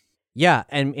out. Yeah,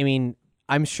 and I mean,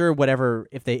 I'm sure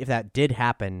if that did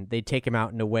happen, they'd take him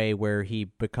out in a way where he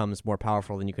becomes more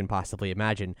powerful than you can possibly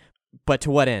imagine. But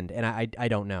to what end? And I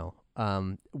don't know.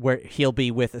 Where he'll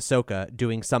be with Ahsoka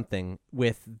doing something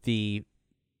with the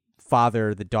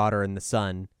father, the daughter, and the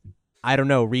son. I don't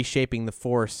know, reshaping the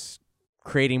Force,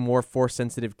 creating more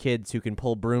Force-sensitive kids who can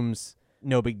pull brooms,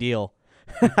 no big deal.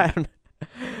 I don't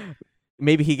know.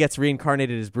 Maybe he gets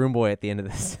reincarnated as Broom Boy at the end of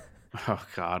this. Oh,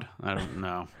 God. I don't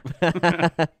know.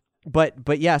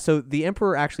 But yeah, so the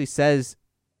Emperor actually says,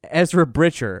 Ezra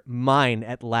Bridger, mine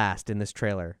at last, in this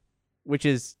trailer, which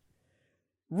is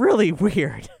really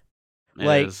weird.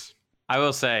 It is. I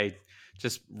will say,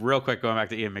 just real quick, going back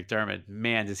to Ian McDermott,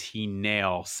 man, does he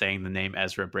nail saying the name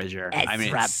Ezra Bridger.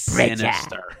 It's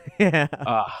sinister. Yeah.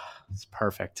 Oh, it's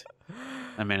perfect.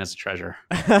 That man is a treasure.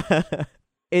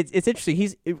 It's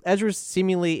interesting. Ezra's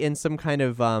seemingly in some kind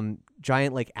of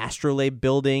giant like astrolabe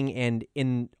building, and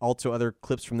in also other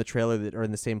clips from the trailer that are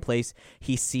in the same place,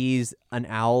 he sees an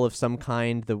owl of some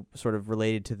kind, the sort of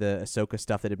related to the Ahsoka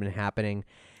stuff that had been happening,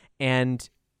 and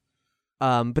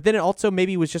but then it also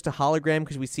maybe was just a hologram,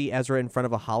 because we see Ezra in front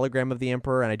of a hologram of the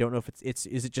Emperor, and I don't know if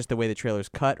is it just the way the trailer's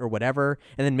cut or whatever.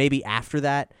 And then maybe after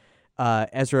that,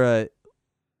 Ezra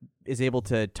is able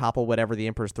to topple whatever the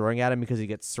Emperor's throwing at him because he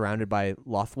gets surrounded by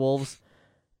Loth wolves.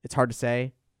 It's hard to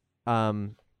say.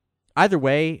 Either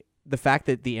way, the fact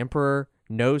that the Emperor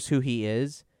knows who he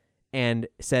is and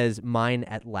says, mine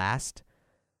at last,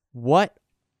 okay,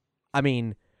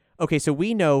 so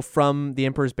we know from the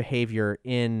Emperor's behavior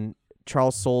in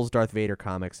Charles Soule's Darth Vader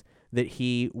comics that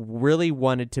he really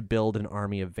wanted to build an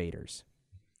army of Vaders.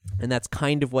 And that's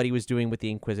kind of what he was doing with the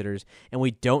Inquisitors. And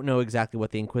we don't know exactly what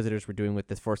the Inquisitors were doing with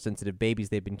the Force-sensitive babies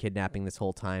they've been kidnapping this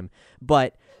whole time.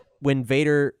 But when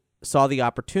Vader saw the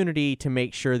opportunity to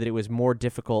make sure that it was more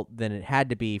difficult than it had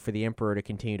to be for the Emperor to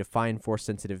continue to find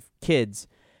Force-sensitive kids,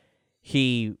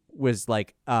 he was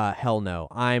like, hell no,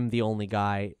 I'm the only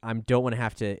guy. I'm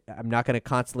not going to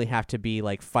constantly have to be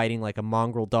like fighting like a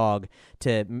mongrel dog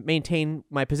to maintain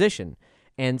my position.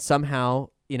 And somehow,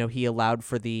 he allowed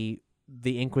for the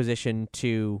Inquisition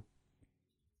to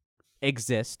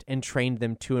exist and trained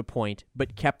them to a point,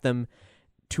 but kept them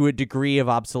to a degree of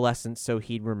obsolescence so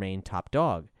he'd remain top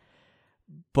dog.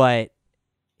 But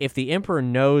if the Emperor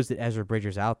knows that Ezra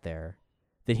Bridger's out there,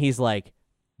 then he's like,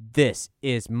 this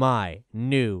is my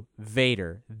new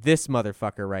Vader. This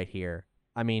motherfucker right here.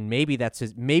 I mean, maybe that's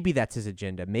his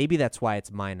agenda. Maybe that's why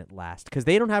it's mine at last, because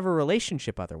they don't have a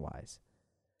relationship otherwise.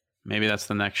 Maybe that's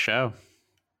the next show.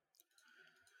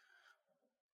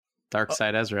 Dark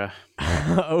Side Ezra.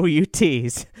 Oh, you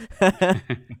tease.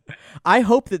 I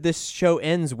hope that this show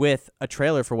ends with a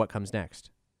trailer for what comes next.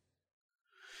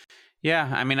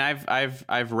 Yeah, I mean,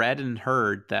 I've read and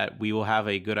heard that we will have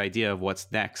a good idea of what's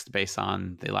next based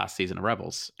on the last season of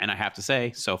Rebels. And I have to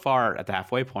say, so far at the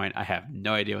halfway point, I have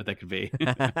no idea what that could be.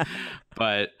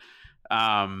 But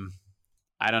I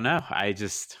don't know. I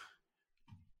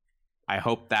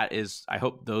hope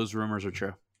those rumors are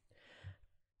true.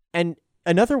 And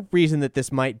another reason that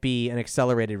this might be an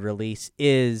accelerated release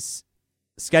is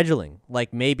scheduling.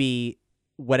 Like maybe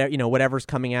whatever's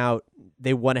coming out,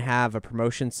 they want to have a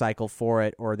promotion cycle for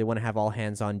it, or they want to have all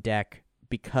hands on deck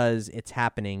because it's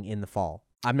happening in the fall.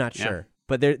 I'm not sure.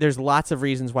 But there's lots of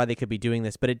reasons why they could be doing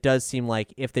this, but it does seem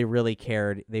like if they really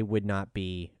cared, they would not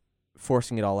be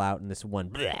forcing it all out in this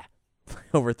one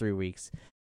over 3 weeks.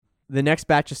 The next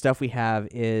batch of stuff we have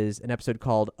is an episode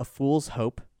called A Fool's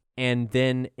Hope, and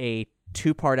then a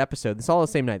 2-part episode. This is all the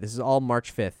same night. This is all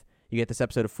March 5th. You get this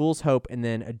episode of Fool's Hope, and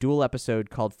then a dual episode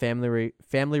called Family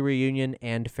Reunion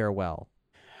and Farewell.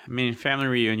 I mean, Family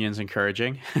Reunion's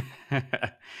encouraging.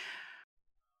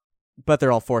 But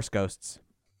they're all Force ghosts.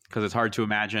 Because it's hard to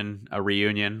imagine a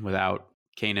reunion without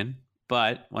Kanan.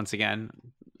 But once again,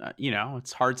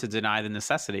 it's hard to deny the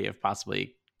necessity of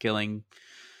possibly killing,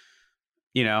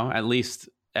 at least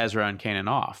Ezra and Kanan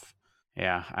off.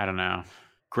 Yeah, I don't know.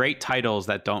 Great titles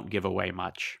that don't give away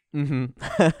much. Mm-hmm.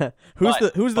 Who's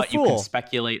the fool? But you can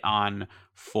speculate on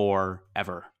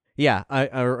forever. Yeah,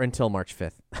 or until March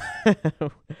 5th.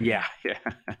 Yeah.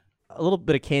 a little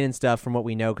bit of Kanan stuff from what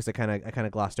we know, because I kind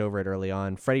of glossed over it early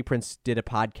on. Freddie Prinze did a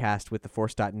podcast with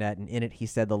theforce.net, and in it he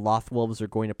said the Loth Wolves are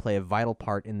going to play a vital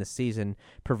part in the season,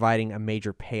 providing a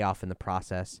major payoff in the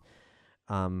process.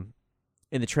 In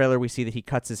the trailer, we see that he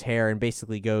cuts his hair and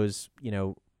basically goes,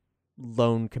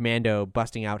 lone commando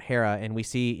busting out Hera, and we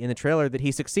see in the trailer that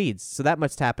he succeeds. So that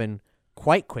must happen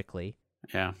quite quickly.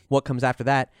 Yeah. What comes after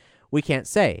that, we can't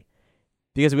say,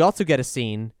 because we also get a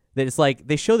scene that it's like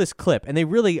they show this clip, and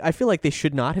I feel like they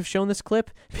should not have shown this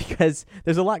clip because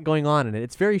there's a lot going on in it.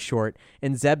 It's very short,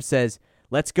 and Zeb says,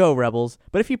 "Let's go, rebels."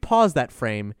 But if you pause that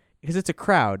frame, because it's a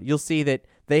crowd, you'll see that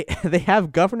they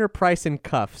have Governor Pryce in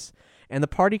cuffs, and the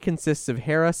party consists of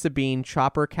Hera, Sabine,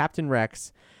 Chopper, Captain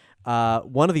Rex,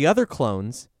 one of the other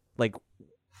clones, like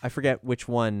I forget which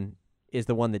one is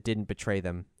the one that didn't betray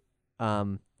them,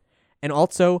 and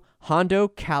also Hondo,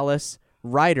 Kallus,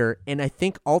 Ryder, and I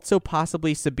think also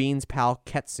possibly Sabine's pal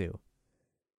Ketsu.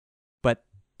 But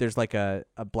there's like a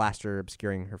blaster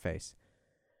obscuring her face.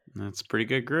 That's a pretty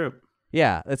good group.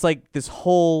 Yeah, it's like this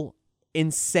whole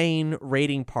insane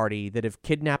raiding party that have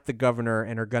kidnapped the governor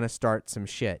and are going to start some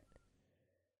shit.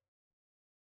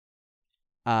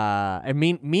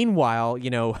 Meanwhile,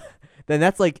 then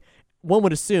that's like, one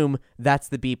would assume that's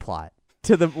the B plot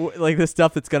to the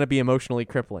stuff that's going to be emotionally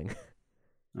crippling.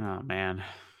 Oh, man.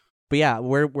 But yeah,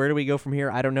 where do we go from here?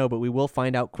 I don't know, but we will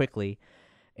find out quickly.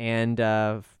 And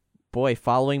boy,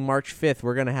 following March 5th,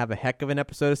 we're going to have a heck of an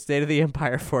episode of State of the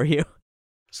Empire for you.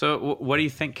 So what do you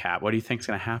think, Cap? What do you think's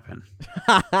going to happen?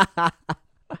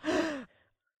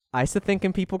 I still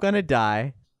thinking people going to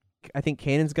die. I think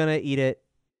Kanan's going to eat it.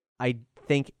 I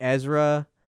think Ezra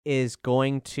is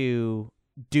going to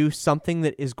do something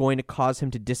that is going to cause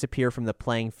him to disappear from the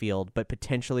playing field, but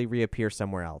potentially reappear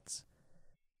somewhere else.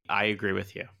 I agree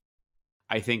with you.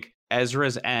 I think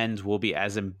Ezra's end will be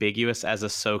as ambiguous as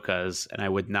Ahsoka's, and I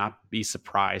would not be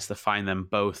surprised to find them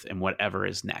both in whatever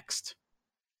is next.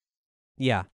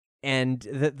 Yeah. And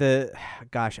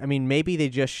gosh, I mean, maybe they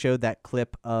just showed that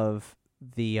clip of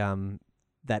the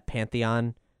that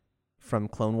Pantheon from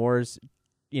Clone Wars,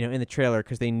 in the trailer,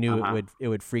 because they knew it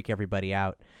would freak everybody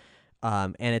out.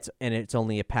 And it's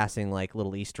only a passing like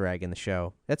little Easter egg in the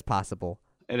show. That's possible.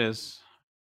 It is.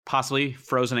 Possibly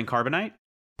frozen in carbonite?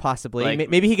 Possibly.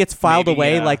 Maybe he gets filed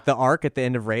away like the Ark at the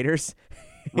end of Raiders.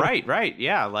 Right.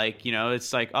 Yeah. Like,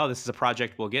 it's like, oh, this is a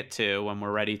project we'll get to when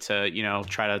we're ready to,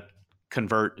 try to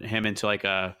convert him into like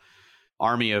a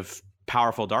army of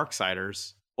powerful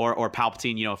Darksiders or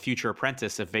Palpatine, future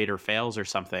apprentice if Vader fails or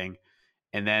something.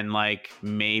 And then like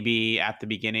maybe at the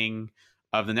beginning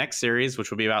of the next series, which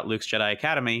will be about Luke's Jedi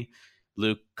Academy,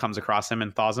 Luke comes across him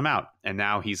and thaws him out. And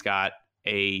now he's got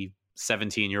a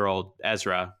 17-year-old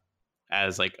Ezra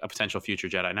as like a potential future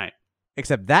Jedi Knight.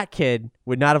 Except that kid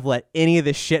would not have let any of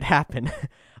this shit happen.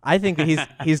 I think that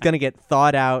he's going to get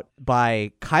thawed out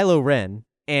by Kylo Ren,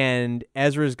 and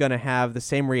Ezra's going to have the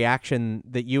same reaction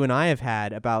that you and I have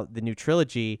had about the new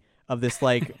trilogy of this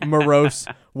like morose,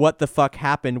 what the fuck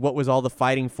happened? What was all the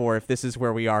fighting for if this is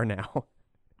where we are now?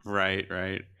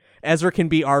 Right. Ezra can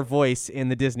be our voice in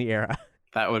the Disney era.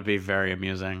 That would be very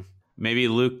amusing. Maybe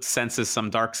Luke senses some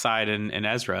dark side in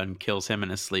Ezra and kills him in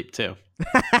his sleep, too.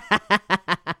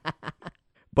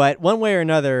 But one way or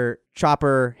another,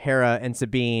 Chopper, Hera, and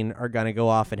Sabine are going to go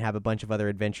off and have a bunch of other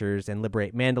adventures and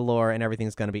liberate Mandalore, and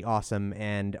everything's going to be awesome.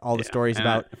 And all the stories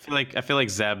about... I feel like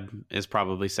Zeb is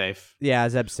probably safe. Yeah,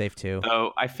 Zeb's safe, too.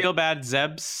 So I feel bad.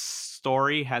 Zeb's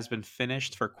story has been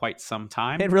finished for quite some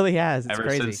time. It really has. It's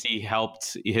crazy. Ever since he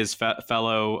helped his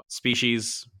fellow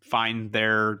species find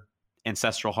their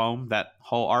ancestral home, that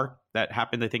whole arc that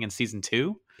happened, I think, in season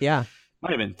 2. Yeah.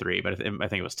 Might have been 3, but I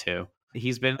think it was 2.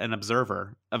 He's been an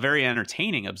observer, a very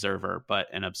entertaining observer, but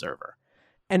an observer.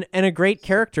 And a great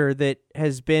character that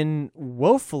has been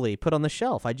woefully put on the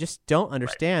shelf. I just don't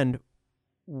understand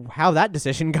how that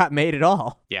decision got made at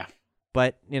all. Yeah.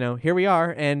 But, here we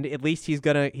are, and at least he's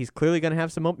clearly going to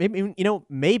have some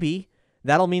maybe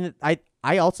that'll mean that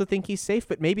I also think he's safe,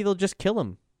 but maybe they'll just kill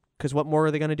him, because what more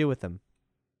are they going to do with him?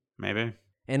 Maybe.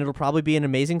 And it'll probably be an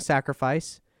amazing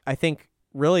sacrifice. I think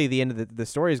really the end of the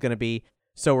story is going to be,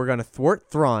 so we're going to thwart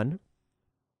Thrawn,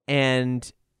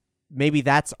 and maybe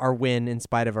that's our win in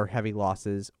spite of our heavy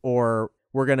losses, or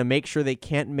we're going to make sure they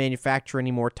can't manufacture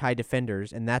any more TIE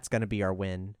Defenders, and that's going to be our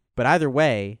win. But either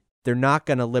way, they're not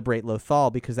going to liberate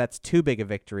Lothal because that's too big a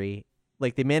victory.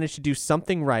 Like, they managed to do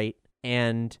something right,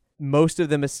 and most of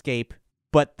them escape,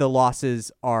 but the losses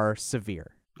are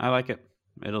severe. I like it.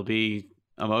 It'll be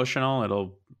emotional.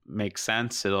 It'll make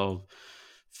sense. It'll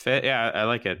fit. Yeah, I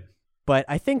like it. But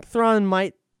I think Thrawn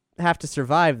might have to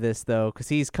survive this, though, because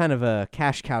he's kind of a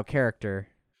cash cow character.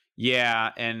 Yeah,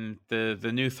 and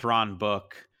the new Thrawn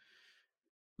book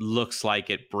looks like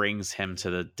it brings him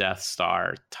to the Death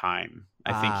Star time.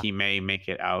 I think he may make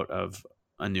it out of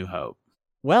A New Hope.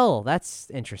 Well,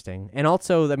 that's interesting. And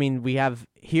also, I mean, we have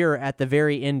here at the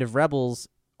very end of Rebels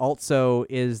also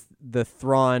is the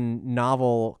Thrawn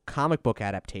novel comic book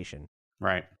adaptation.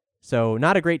 Right. So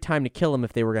not a great time to kill him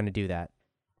if they were going to do that.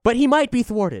 But he might be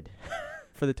thwarted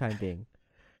for the time being.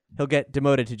 He'll get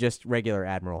demoted to just regular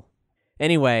admiral.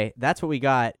 Anyway, that's what we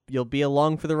got. You'll be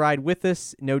along for the ride with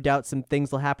us. No doubt some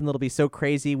things will happen that'll be so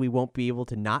crazy we won't be able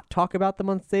to not talk about them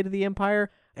on State of the Empire.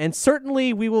 And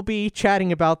certainly we will be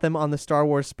chatting about them on the Star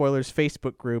Wars Spoilers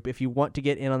Facebook group. If you want to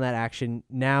get in on that action,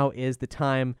 now is the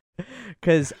time.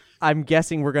 Because I'm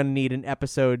guessing we're going to need an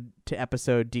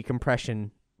episode-to-episode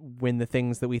decompression when the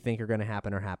things that we think are going to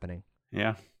happen are happening.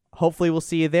 Yeah. Hopefully we'll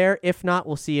see you there. If not,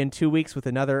 we'll see you in 2 weeks with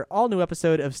another all-new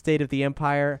episode of State of the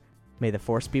Empire. May the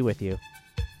Force be with you.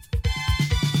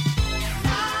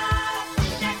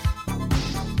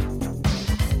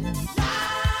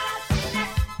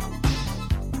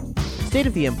 State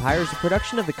of the Empire is a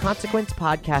production of the Consequence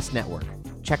Podcast Network.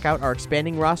 Check out our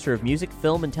expanding roster of music,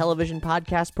 film, and television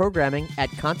podcast programming at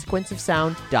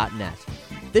consequenceofsound.net.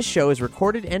 This show is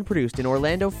recorded and produced in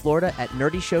Orlando, Florida at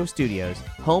Nerdy Show Studios,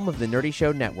 home of the Nerdy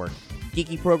Show Network.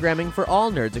 Geeky programming for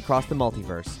all nerds across the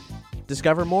multiverse.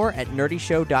 Discover more at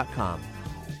nerdyshow.com.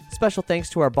 Special thanks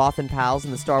to our Bothan pals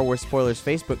in the Star Wars Spoilers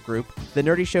Facebook group, the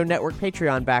Nerdy Show Network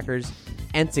Patreon backers,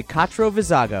 and Cicatro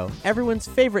Vizago, everyone's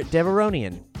favorite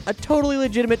Deveronian, a totally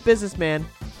legitimate businessman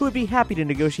who would be happy to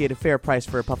negotiate a fair price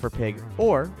for a puffer pig,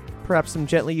 or perhaps some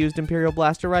gently used Imperial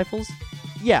blaster rifles.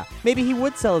 Yeah, maybe he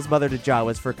would sell his mother to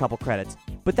Jawas for a couple credits,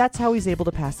 but that's how he's able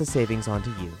to pass the savings on to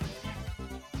you.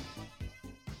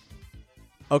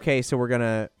 Okay, so we're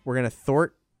gonna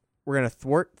thwart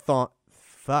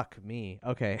fuck me.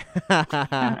 Okay.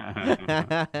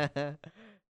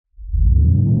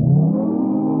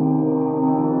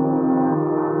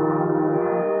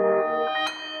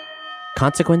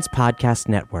 Consequence Podcast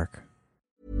Network.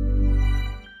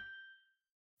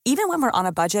 Even when we're on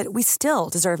a budget, we still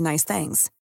deserve nice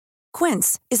things.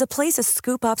 Quince is a place to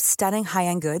scoop up stunning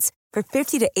high-end goods for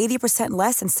 50 to 80%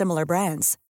 less than similar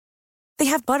brands. They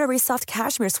have buttery soft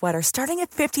cashmere sweaters starting at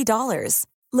 $50,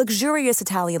 luxurious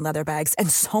Italian leather bags,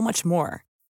 and so much more.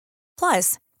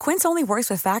 Plus, Quince only works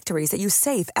with factories that use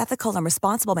safe, ethical, and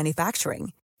responsible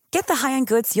manufacturing. Get the high-end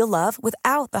goods you'll love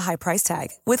without the high price tag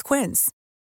with Quince.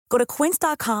 Go to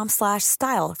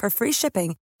quince.com/style for free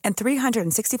shipping and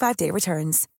 365-day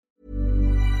returns.